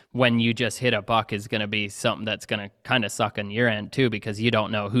pilots when you just hit a buck is going to be something that's going to kind of suck on your end too, because you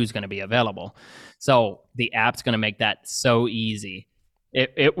don't know who's going to be available. So the app's going to make that so easy.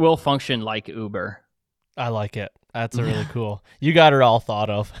 It will function like Uber. I like it. That's a really cool. You got it all thought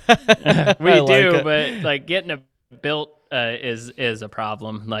of. We do, but like getting it built is a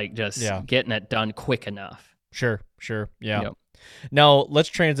problem. Like just getting it done quick enough. Sure. Yeah. Yep. Now let's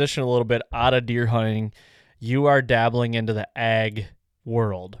transition a little bit out of deer hunting. You are dabbling into the ag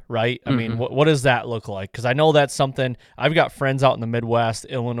world, right? I mean, what does that look like? Because I know that's something. I've got friends out in the Midwest,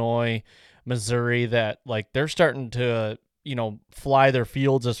 Illinois, Missouri, that like they're starting to fly their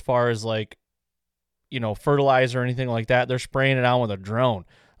fields as far as like fertilizer or anything like that. They're spraying it on with a drone.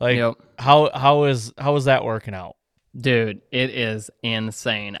 Like how is that working out? Dude, it is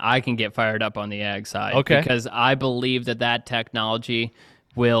insane. I can get fired up on the ag side because I believe that technology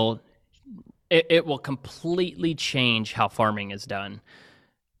will completely change how farming is done.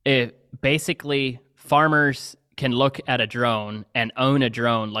 basically farmers can look at a drone and own a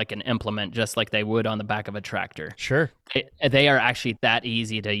drone like an implement, just like they would on the back of a tractor. Sure. They are actually that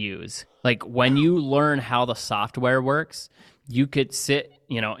easy to use. Like when you learn how the software works, you could sit,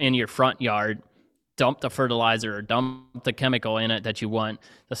 in your front yard, dump the fertilizer or dump the chemical in it that you want.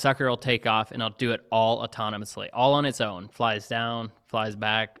 The sucker will take off and it'll do it all autonomously, all on its own. Flies down, flies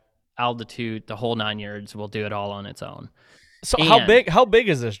back, altitude, the whole 9 yards will do it all on its own. So how big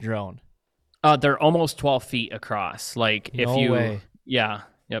is this drone? They're almost 12 feet across. Like if No way. Yeah,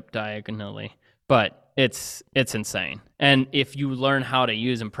 yep, diagonally. But it's insane. And if you learn how to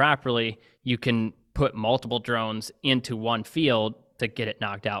use them properly, you can put multiple drones into one field to get it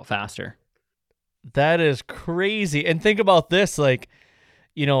knocked out faster. That is crazy. And think about this, like,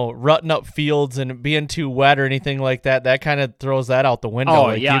 rutting up fields and being too wet or anything like that. That kind of throws that out the window. Oh,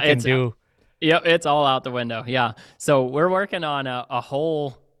 like yeah. Yep, it's all out the window. Yeah. So we're working on a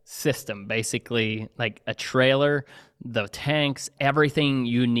whole system, basically like a trailer, the tanks, everything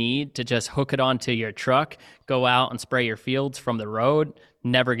you need to just hook it onto your truck, go out and spray your fields from the road,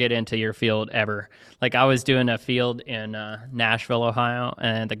 never get into your field ever. Like I was doing a field in Nashville, Ohio,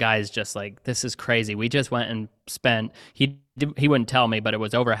 and the guy's just like, this is crazy. We just went and spent, he wouldn't tell me, but it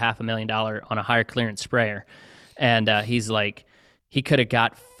was over $500,000 on a higher clearance sprayer. And he's like, he could have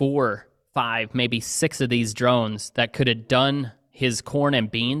got 4, 5, maybe 6 of these drones that could have done his corn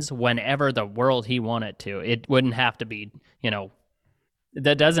and beans whenever the world he wanted to. It wouldn't have to be,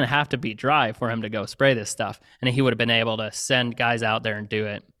 that doesn't have to be dry for him to go spray this stuff. And he would have been able to send guys out there and do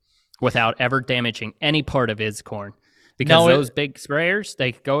it without ever damaging any part of his corn. Because those big sprayers,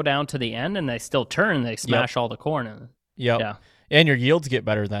 they go down to the end and they still turn and they smash all the corn. Yeah. And your yields get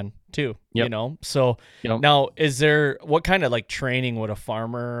better then too, So now what kind of like training would a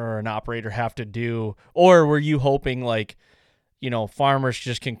farmer or an operator have to do? Or were you hoping like, farmers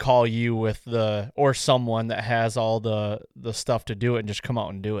just can call you or someone that has all the stuff to do it and just come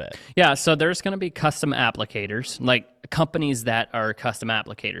out and do it? Yeah, so there's going to be custom applicators, like companies that are custom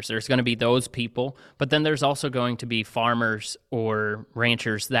applicators. There's going to be those people, but then there's also going to be farmers or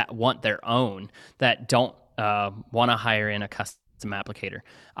ranchers that want their own, that don't want to hire in a custom applicator.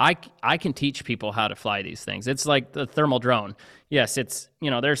 I can teach people how to fly these things. It's like the thermal drone. Yes, it's,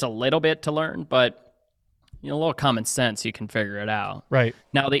 there's a little bit to learn, but a little common sense, you can figure it out. Right.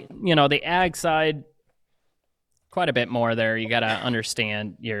 Now, the ag side, quite a bit more there. You got to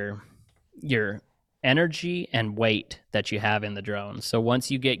understand your energy and weight that you have in the drone. So once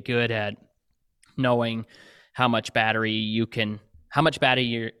you get good at knowing how much battery you're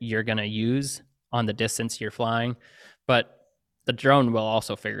going to use on the distance you're flying, but the drone will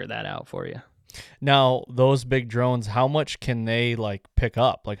also figure that out for you. Now, those big drones, how much can they like pick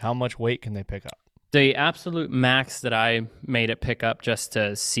up? Like how much weight can they pick up? The absolute max that I made it pick up just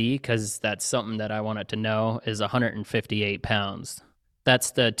to see, because that's something that I wanted to know, is 158 pounds.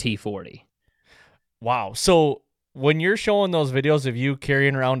 That's the T40. Wow. So when you're showing those videos of you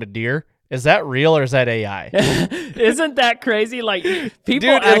carrying around a deer, is that real or is that AI? Isn't that crazy? Like people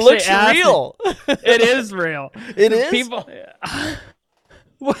Dude, it looks real. It is real. It is? People.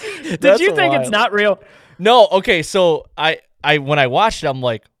 Did you think it's not real? No. Okay. So I when I watched it, I'm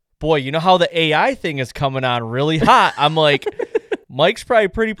like, boy, you know how the AI thing is coming on really hot. I'm like, Mike's probably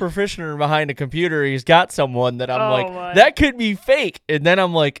pretty proficient behind a computer. He's got someone that I'm that could be fake. And then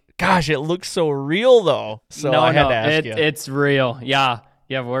I'm like, gosh, it looks so real though. So I had to ask you. It's real. Yeah.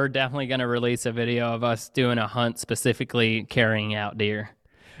 Yeah, we're definitely going to release a video of us doing a hunt specifically carrying out deer.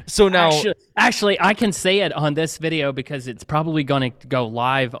 So now... Actually, I can say it on this video because it's probably going to go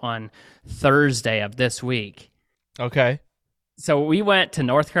live on Thursday of this week. Okay. So we went to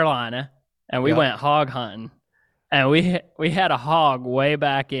North Carolina, and we went hog hunting, and we had a hog way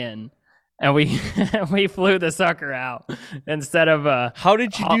back in, and we flew the sucker out instead of... How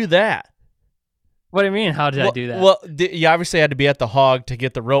did you do that? What do you mean? How did I do that? Well, you obviously had to be at the hog to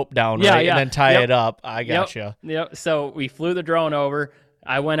get the rope down, right? And then tie it up. I gotcha. Yep. So we flew the drone over.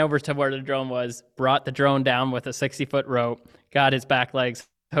 I went over to where the drone was, brought the drone down with a 60-foot rope, got his back legs,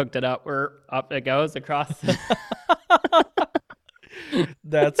 hooked it up. Up it goes across.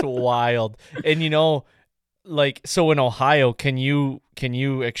 That's wild. And so in Ohio, can you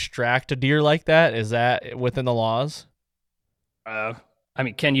extract a deer like that? Is that within the laws? I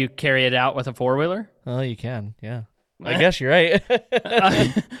mean, can you carry it out with a four-wheeler? Oh, you can, yeah. I guess you're right.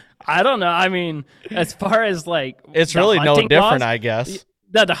 I don't know. I mean, as far as it's really no different, I guess.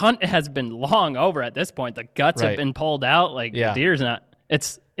 The hunt has been long over at this point. The guts have been pulled out. The deer's not.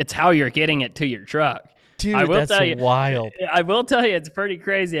 It's how you're getting it to your truck. Dude, I will that's tell you, wild. I will tell you, it's pretty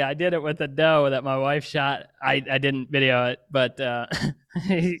crazy. I did it with a doe that my wife shot. I didn't video it, but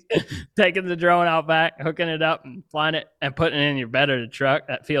taking the drone out back, hooking it up, and flying it, and putting it in your bed or the truck,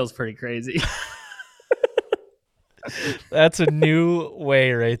 that feels pretty crazy. That's a new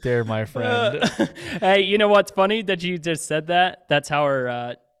way right there, my friend. Hey, you know what's funny that you just said that? That's how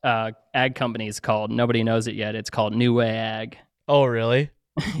our ag company is called. Nobody knows it yet. It's called New Way Ag. Oh, really?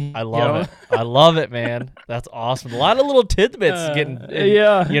 I love it. I love it, man. That's awesome. A lot of little tidbits getting,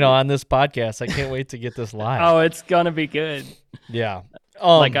 on this podcast. I can't wait to get this live. Oh, it's gonna be good. Yeah.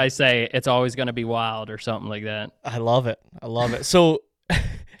 Like I say, it's always gonna be wild or something like that. I love it. So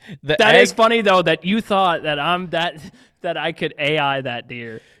that is funny though that you thought that that I could AI that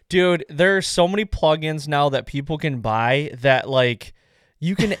deer. Dude, there are so many plugins now that people can buy that like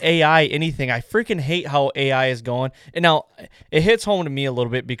you can AI anything. I freaking hate how AI is going. And now it hits home to me a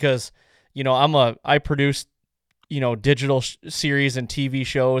little bit because, I produce, digital series and TV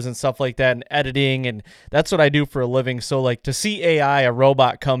shows and stuff like that and editing. And that's what I do for a living. So like to see AI, a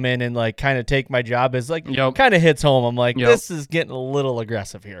robot come in and like kind of take my job is like kind of hits home. I'm like, this is getting a little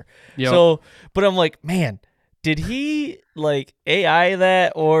aggressive here. Yep. So, but I'm like, man, did he like AI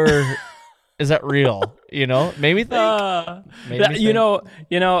that or is that real? Made me think. I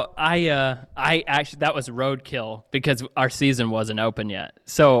actually, that was roadkill because our season wasn't open yet.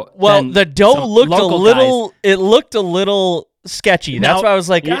 So the doe looked it looked a little sketchy. That's why I was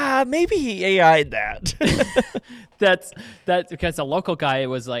like, maybe he AI'd that. That's because the local guy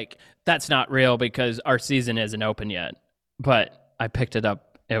was like, that's not real because our season isn't open yet. But I picked it up.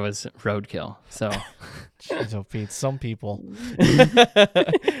 It was roadkill. So, jeez, oh Pete, some people.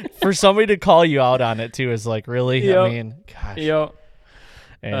 For somebody to call you out on it too is like, really? Yep. I mean, gosh. Yep.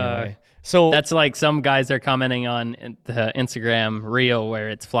 Anyway, so that's like some guys are commenting on the Instagram reel where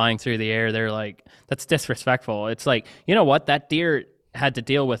it's flying through the air. They're like, that's disrespectful. It's like, you know what? That deer had to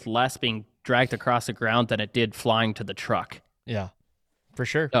deal with less being dragged across the ground than it did flying to the truck. Yeah, for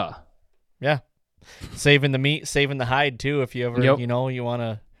sure. Yeah. Saving the meat, saving the hide too. If you ever, you want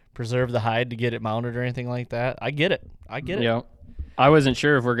to preserve the hide to get it mounted or anything like that. I get it. Yep. I wasn't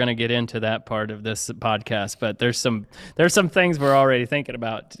sure if we're going to get into that part of this podcast, but there's some things we're already thinking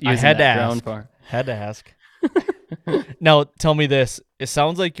about using that drone for. Had to ask. Now, tell me this. It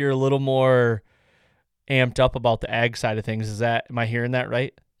sounds like you're a little more amped up about the ag side of things. Am I hearing that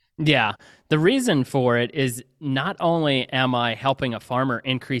right? Yeah. The reason for it is not only am I helping a farmer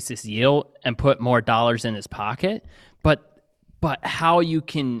increase his yield and put more dollars in his pocket, but how you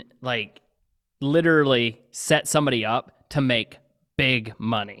can like literally set somebody up to make big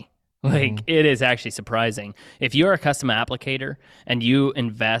money. Like it is actually surprising. If you're a custom applicator and you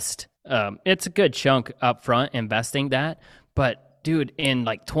invest, it's a good chunk up front investing that, but dude, in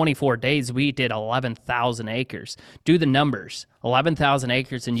like 24 days, we did 11,000 acres. Do the numbers. 11,000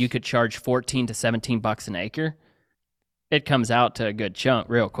 acres and you could charge $14 to $17 an acre. It comes out to a good chunk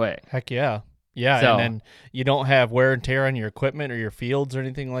real quick. Heck yeah. Yeah, so, and then you don't have wear and tear on your equipment or your fields or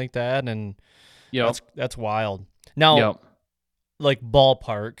anything like that, and that's wild. Now, like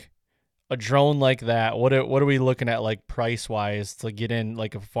ballpark, a drone like that, what are we looking at like price-wise to get in,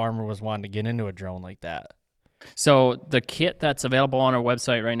 like if a farmer was wanting to get into a drone like that? So the kit that's available on our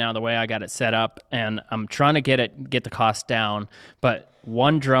website right now, the way I got it set up, and I'm trying to get the cost down, but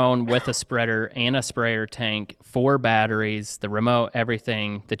one drone with a spreader and a sprayer tank, 4 batteries, the remote,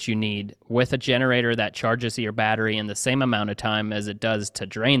 everything that you need, with a generator that charges your battery in the same amount of time as it does to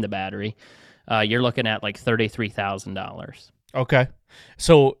drain the battery, you're looking at like $33,000. Okay.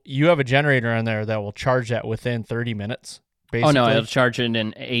 So you have a generator on there that will charge that within 30 minutes, basically? Oh, no, it'll charge it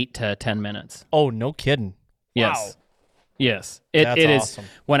in 8 to 10 minutes. Oh, no kidding. Yes. Wow. Yes. That's it awesome.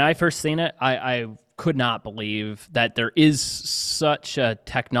 is. When I first seen it, I could not believe that there is such a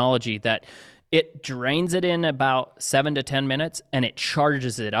technology that it drains it in about 7 to 10 minutes and it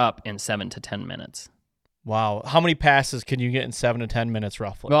charges it up in 7 to 10 minutes. Wow. How many passes can you get in 7 to 10 minutes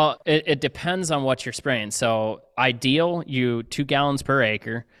roughly? Well, it depends on what you're spraying. So ideal, 2 gallons per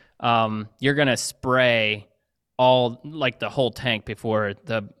acre. You're going to spray all like the whole tank before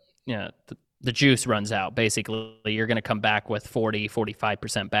the juice runs out. Basically, you're going to come back with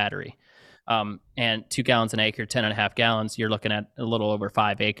 45% battery. And 2 gallons an acre, 10.5 gallons, you're looking at a little over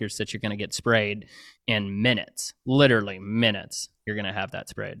 5 acres that you're going to get sprayed in minutes. Literally minutes, you're going to have that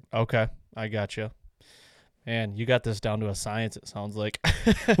sprayed. Okay, I got you. Man, you got this down to a science, it sounds like.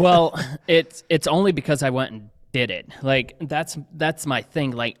 Well, it's only because I went and did it. Like, that's my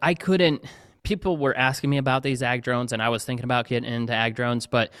thing. Like, I couldn't... People were asking me about these ag drones, and I was thinking about getting into ag drones,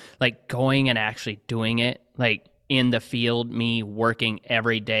 but like going and actually doing it, like in the field, me working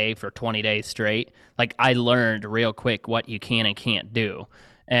every day for 20 days straight, like I learned real quick what you can and can't do.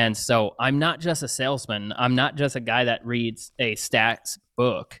 And so I'm not just a salesman. I'm not just a guy that reads a stats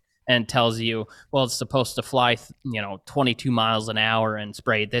book and tells you, well, it's supposed to fly, 22 miles an hour and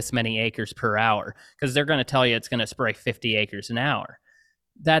spray this many acres per hour, because they're going to tell you it's going to spray 50 acres an hour.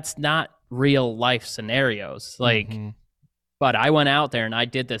 That's not real life scenarios. But I went out there and I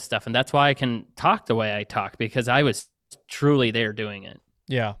did this stuff, and that's why I can talk the way I talk, because I was truly there doing it.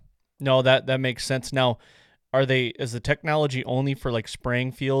 Yeah. No, that makes sense. Now, is the technology only for like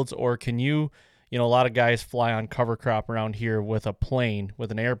spraying fields, or can you a lot of guys fly on cover crop around here with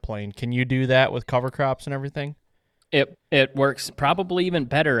an airplane. Can you do that with cover crops and everything? It works probably even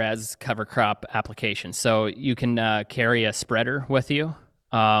better as cover crop application. So you can carry a spreader with you.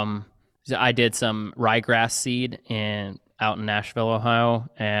 I did some ryegrass seed out in Nashville, Ohio,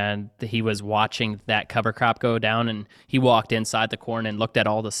 and he was watching that cover crop go down, and he walked inside the corn and looked at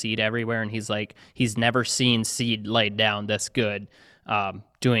all the seed everywhere, and he's like, he's never seen seed laid down this good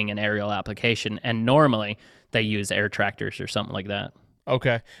doing an aerial application. And normally they use air tractors or something like that.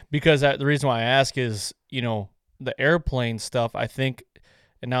 Okay, because the reason why I ask is, the airplane stuff, I think,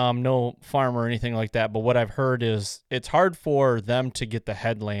 and now I'm no farmer or anything like that, but what I've heard is it's hard for them to get the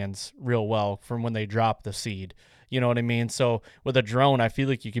headlands real well from when they drop the seed. You know what I mean? So with a drone, I feel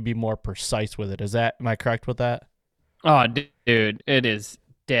like you could be more precise with it. Am I correct with that? Oh, dude, it is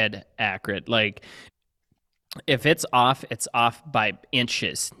dead accurate. Like, if it's off by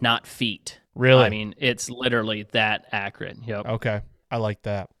inches, not feet. Really? I mean, it's literally that accurate. Yep. Okay. I like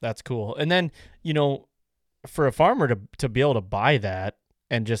that. That's cool. And then, for a farmer to be able to buy that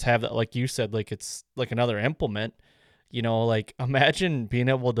and just have that, like you said, like it's like another implement, like imagine being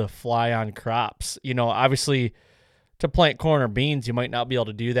able to fly on crops. Obviously to plant corn or beans, you might not be able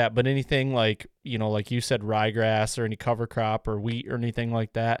to do that, but anything like, like you said, ryegrass or any cover crop or wheat or anything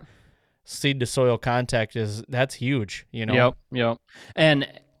like that, seed to soil contact that's huge, Yep. And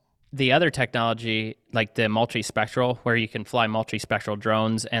the other technology, like the multispectral, where you can fly multispectral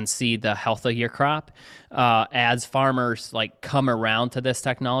drones and see the health of your crop, as farmers like come around to this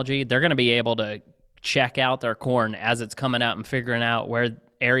technology, they're going to be able to check out their corn as it's coming out and figuring out where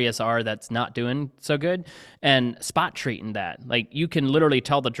areas are that's not doing so good and spot treating that. Like, you can literally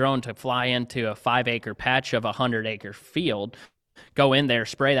tell the drone to fly into a 5-acre patch of a 100-acre field, go in there,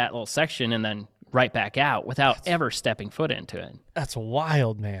 spray that little section, and then right back out without ever stepping foot into it. That's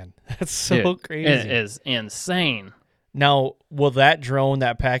wild, man. That's so crazy. It is insane. Now, will that drone,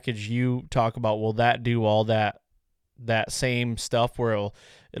 that package you talk about, will that do all that same stuff where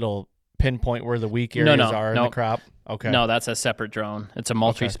it'll pinpoint where the weak areas are in the crop? Okay. No, that's a separate drone. It's a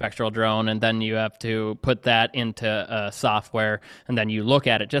multispectral drone, and then you have to put that into software, and then you look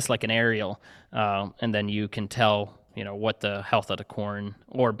at it just like an aerial, and then you can tell what the health of the corn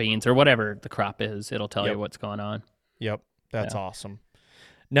or beans or whatever the crop is. It'll tell you what's going on. Yep. That's awesome.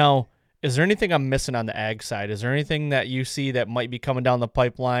 Now, is there anything I'm missing on the ag side? Is there anything that you see that might be coming down the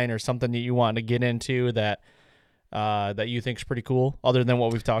pipeline or something that you want to get into that you think is pretty cool other than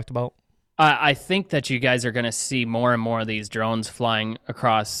what we've talked about? I think that you guys are going to see more and more of these drones flying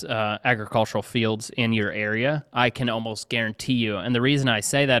across agricultural fields in your area. I can almost guarantee you. And the reason I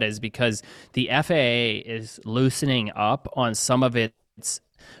say that is because the FAA is loosening up on some of its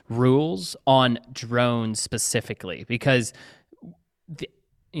rules on drones specifically, because the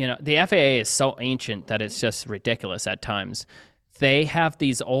FAA is so ancient that it's just ridiculous at times. They have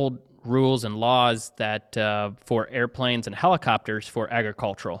these old rules and laws that for airplanes and helicopters for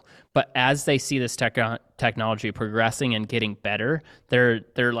agricultural, but as they see this technology progressing and getting better,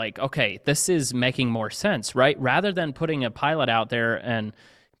 they're like, okay, this is making more sense, right? Rather than putting a pilot out there and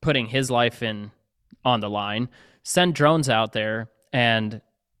putting his life on the line, send drones out there, and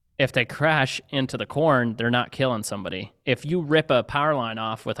if they crash into the corn, they're not killing somebody. If you rip a power line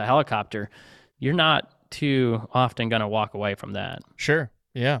off with a helicopter, you're not too often going to walk away from that. Sure.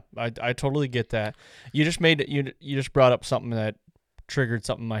 Yeah, I totally get that. You just brought up something that triggered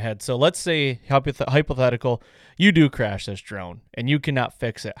something in my head. So let's say, hypothetical, you do crash this drone and you cannot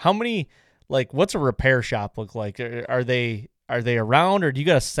fix it. How many, what's a repair shop look like? Are they around, or do you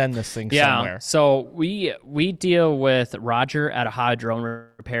got to send this thing somewhere? So we deal with Roger at Ohio Drone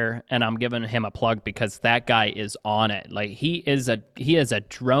Repair, and I'm giving him a plug because that guy is on it. Like, he is a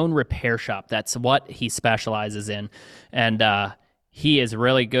drone repair shop. That's what he specializes in, and he is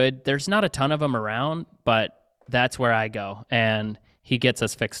really good. There's not a ton of them around, but that's where I go, and he gets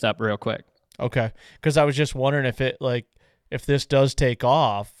us fixed up real quick. Okay, because I was just wondering if this does take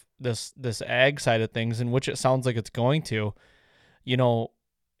off, this ag side of things, in which it sounds like it's going to,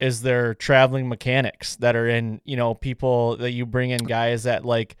 is there traveling mechanics that are in, people that you bring in, guys that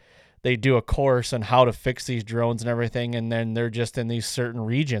like they do a course on how to fix these drones and everything, and then they're just in these certain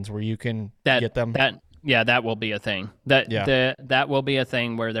regions where you can get them. That will be a thing. That will be a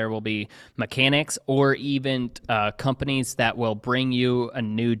thing where there will be mechanics or even companies that will bring you a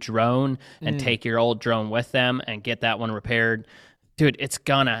new drone and take your old drone with them and get that one repaired. Dude, it's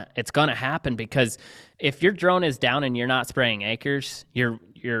gonna happen, because if your drone is down and you're not spraying acres,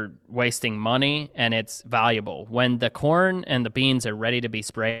 you're wasting money, and it's valuable. When the corn and the beans are ready to be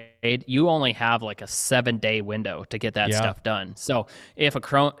sprayed, you only have like a 7-day window to get that stuff done. So if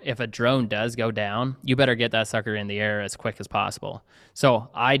a drone does go down, you better get that sucker in the air as quick as possible. So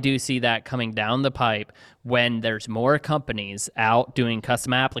I do see that coming down the pipe when there's more companies out doing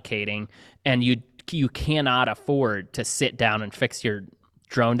custom applicating, and you cannot afford to sit down and fix your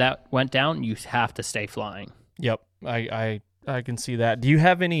drone that went down. You have to stay flying. Yep. I can see that. Do you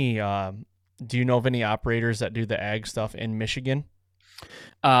have any, do you know of any operators that do the ag stuff in Michigan?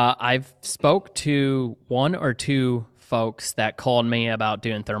 I've spoke to 1 or 2 folks that called me about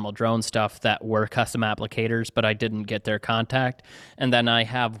doing thermal drone stuff that were custom applicators, but I didn't get their contact. And then I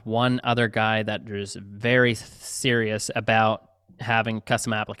have one other guy that is very serious about having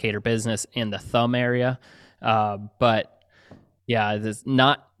custom applicator business in the thumb area. But yeah, it's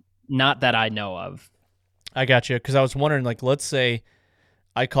not that I know of. I got you. Because I was wondering, like, let's say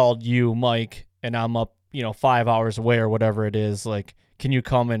I called you, Mike, and I'm up, 5 hours away or whatever it is. Like, can you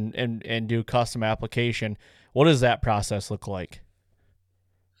come and do custom application? What does that process look like?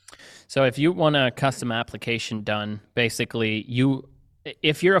 So if you want a custom application done, basically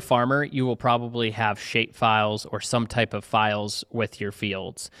if you're a farmer, you will probably have shape files or some type of files with your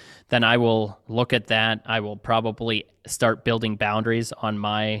fields. Then I will look at that. I will probably start building boundaries on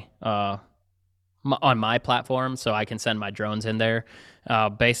my platform, so I can send my drones in there.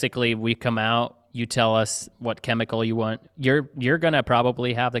 Basically, we come out, you tell us what chemical you want. You're going to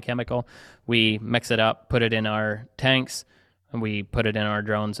probably have the chemical. We mix it up, put it in our tanks, and we put it in our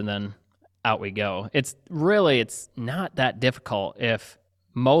drones, and then out we go. It's not that difficult if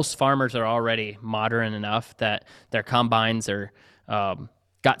most farmers are already modern enough that their combines are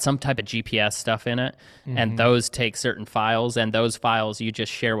got some type of GPS stuff in it, and those take certain files, and those files you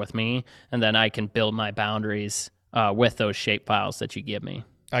just share with me, and then I can build my boundaries with those shape files that you give me.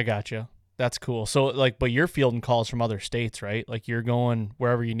 I got you. That's cool. So, but you're fielding calls from other states, right? Like, you're going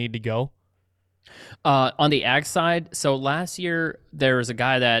wherever you need to go? On the ag side, so last year there was a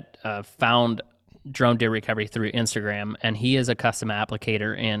guy that found drone deer recovery through Instagram, and he is a custom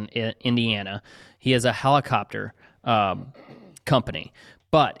applicator in Indiana. He is a helicopter company.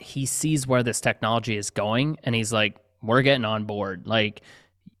 But he sees where this technology is going, and he's like, we're getting on board. Like,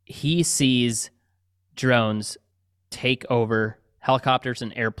 he sees drones take over helicopters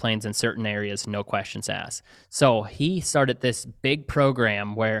and airplanes in certain areas, no questions asked. So he started this big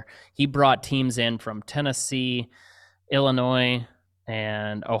program where he brought teams in from Tennessee, Illinois,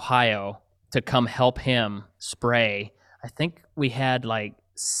 and Ohio to come help him spray. I think we had like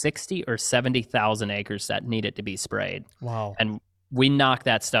 60 or 70,000 acres that needed to be sprayed. Wow. And we knocked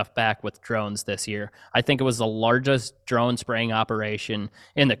that stuff back with drones this year. I think it was the largest drone spraying operation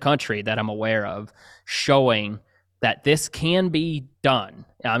in the country that I'm aware of, showing that this can be done.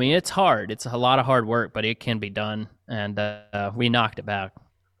 I mean, it's hard. It's a lot of hard work, but it can be done, and we knocked it back.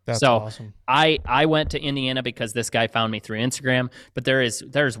 That's awesome. I went to Indiana because this guy found me through Instagram, but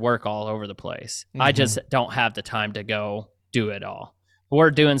there's work all over the place. I just don't have the time to go do it all.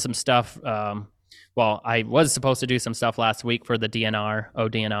 We're doing some stuff. Well, I was supposed to do some stuff last week for the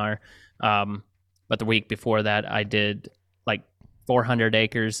ODNR, but the week before that, I did like 400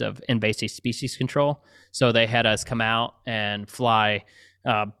 acres of invasive species control. So they had us come out and fly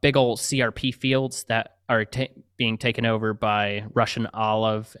big old CRP fields that are being taken over by Russian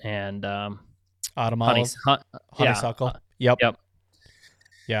olive and autumn olive, honeysuckle. Yep.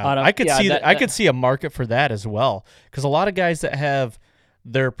 Yeah, I could see a market for that as well, because a lot of guys that have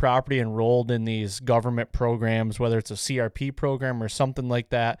their property enrolled in these government programs, whether it's a CRP program or something like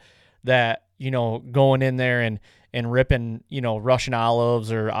that, going in there and ripping, Russian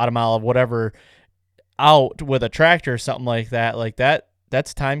olives or autumn olive, whatever, out with a tractor or something like that,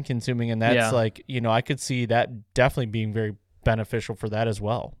 that's time consuming. And that's I could see that definitely being very beneficial for that as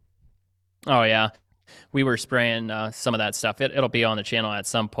well. Oh yeah. We were spraying some of that stuff. It'll be on the channel at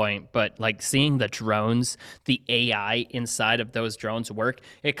some point, but like seeing the drones, the AI inside of those drones work,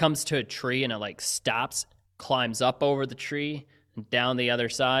 it comes to a tree and it like stops, climbs up over the tree and down the other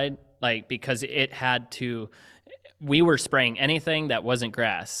side, like because it had to, we were spraying anything that wasn't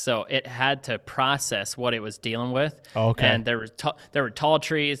grass, so it had to process what it was dealing with. Okay. And there were tall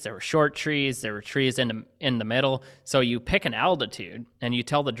trees, there were short trees, there were trees in the middle. So you pick an altitude and you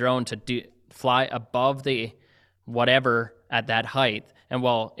tell the drone to fly above the whatever at that height. And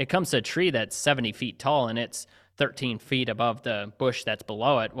well, it comes to a tree that's 70 feet tall and it's 13 feet above the bush that's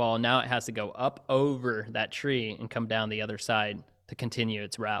below it. Well, now it has to go up over that tree and come down the other side to continue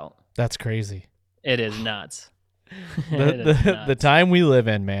its route. That's crazy. It is nuts. The time we live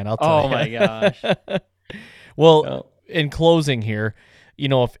in, man, I'll tell you. Oh my gosh. Well, in closing here,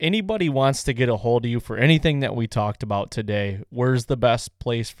 if anybody wants to get a hold of you for anything that we talked about today, where's the best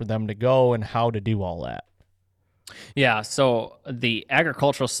place for them to go and how to do all that? Yeah, so the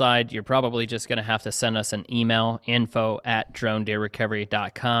agricultural side, you're probably just going to have to send us an email,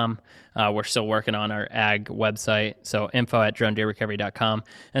 info@dronedeerrecovery.com. We're still working on our ag website, so info@dronedeerrecovery.com.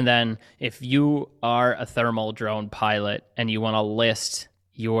 And then if you are a thermal drone pilot and you want to list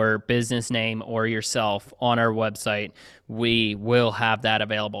your business name or yourself on our website, we will have that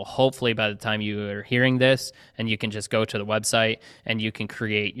available hopefully by the time you are hearing this, and you can just go to the website and you can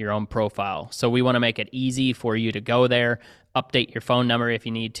create your own profile. So we want to make it easy for you to go there, update your phone number if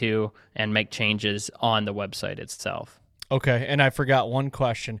you need to, and make changes on the website itself. Okay, and I forgot one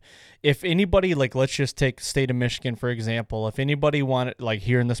question. If anybody, let's just take state of Michigan, for example, if anybody wanted,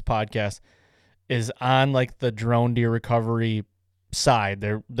 here in this podcast, is on, the drone deer recovery side,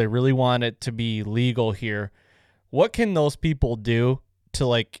 they really want it to be legal here, what can those people do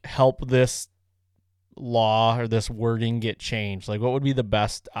to help this law or this wording get changed? What would be the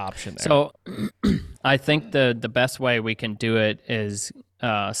best option there? So I think the best way we can do it is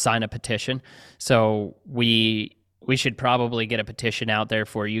sign a petition. So we should probably get a petition out there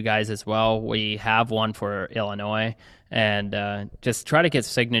for you guys as well. We have one for Illinois, and just try to get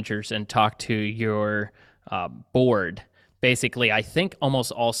signatures and talk to your board. Basically, I think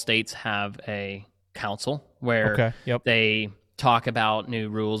almost all states have a council where they talk about new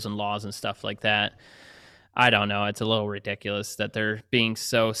rules and laws and stuff like that. I don't know. It's a little ridiculous that they're being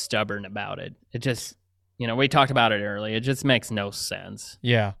so stubborn about it. It just, we talked about it earlier. It just makes no sense.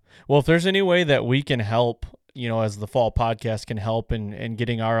 Yeah. Well, if there's any way that we can help, as the Fall Podcast can help in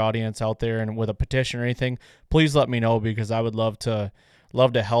getting our audience out there and with a petition or anything, please let me know, because I would love to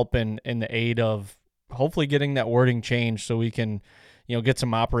help in the aid of hopefully getting that wording changed so we can, get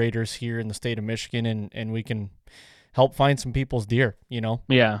some operators here in the state of Michigan and we can help find some people's deer,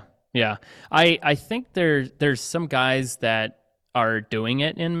 Yeah. Yeah. I think there's some guys that are doing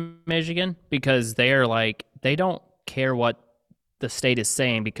it in Michigan because they are they don't care what the state is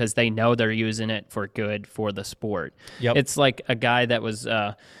saying because they know they're using it for good for the sport. Yep. It's like a guy that was,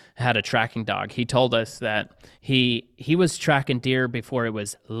 had a tracking dog. He told us that he was tracking deer before it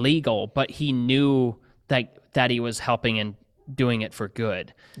was legal, but he knew that he was helping and doing it for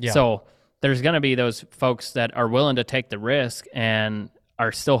good. Yeah. So there's going to be those folks that are willing to take the risk and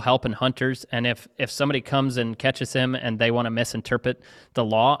are still helping hunters. And if somebody comes and catches him and they want to misinterpret the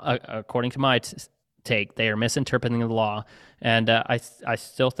law, according to my take, they are misinterpreting the law. And I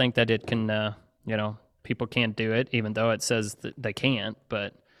still think that it can, people can't do it, even though it says that they can't.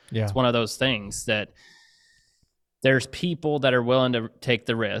 But it's one of those things that there's people that are willing to take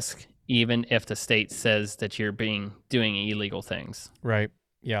the risk, even if the state says that you're doing illegal things. Right.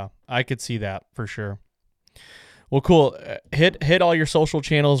 Yeah, I could see that for sure. Well, cool. Hit all your social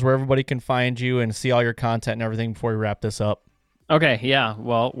channels where everybody can find you and see all your content and everything before we wrap this up. Okay, yeah.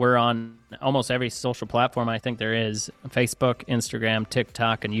 Well, we're on almost every social platform I think there is: Facebook, Instagram,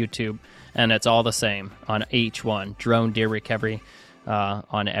 TikTok, and YouTube. And it's all the same on each one. Drone Deer Recovery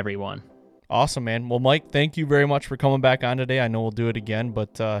on every one. Awesome, man. Well, Mike, thank you very much for coming back on today. I know we'll do it again,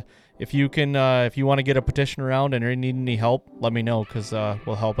 but if you want to get a petition around and you need any help, let me know, because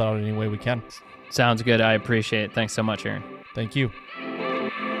we'll help out any way we can. Sounds good. I appreciate it. Thanks so much, Aaron. Thank you.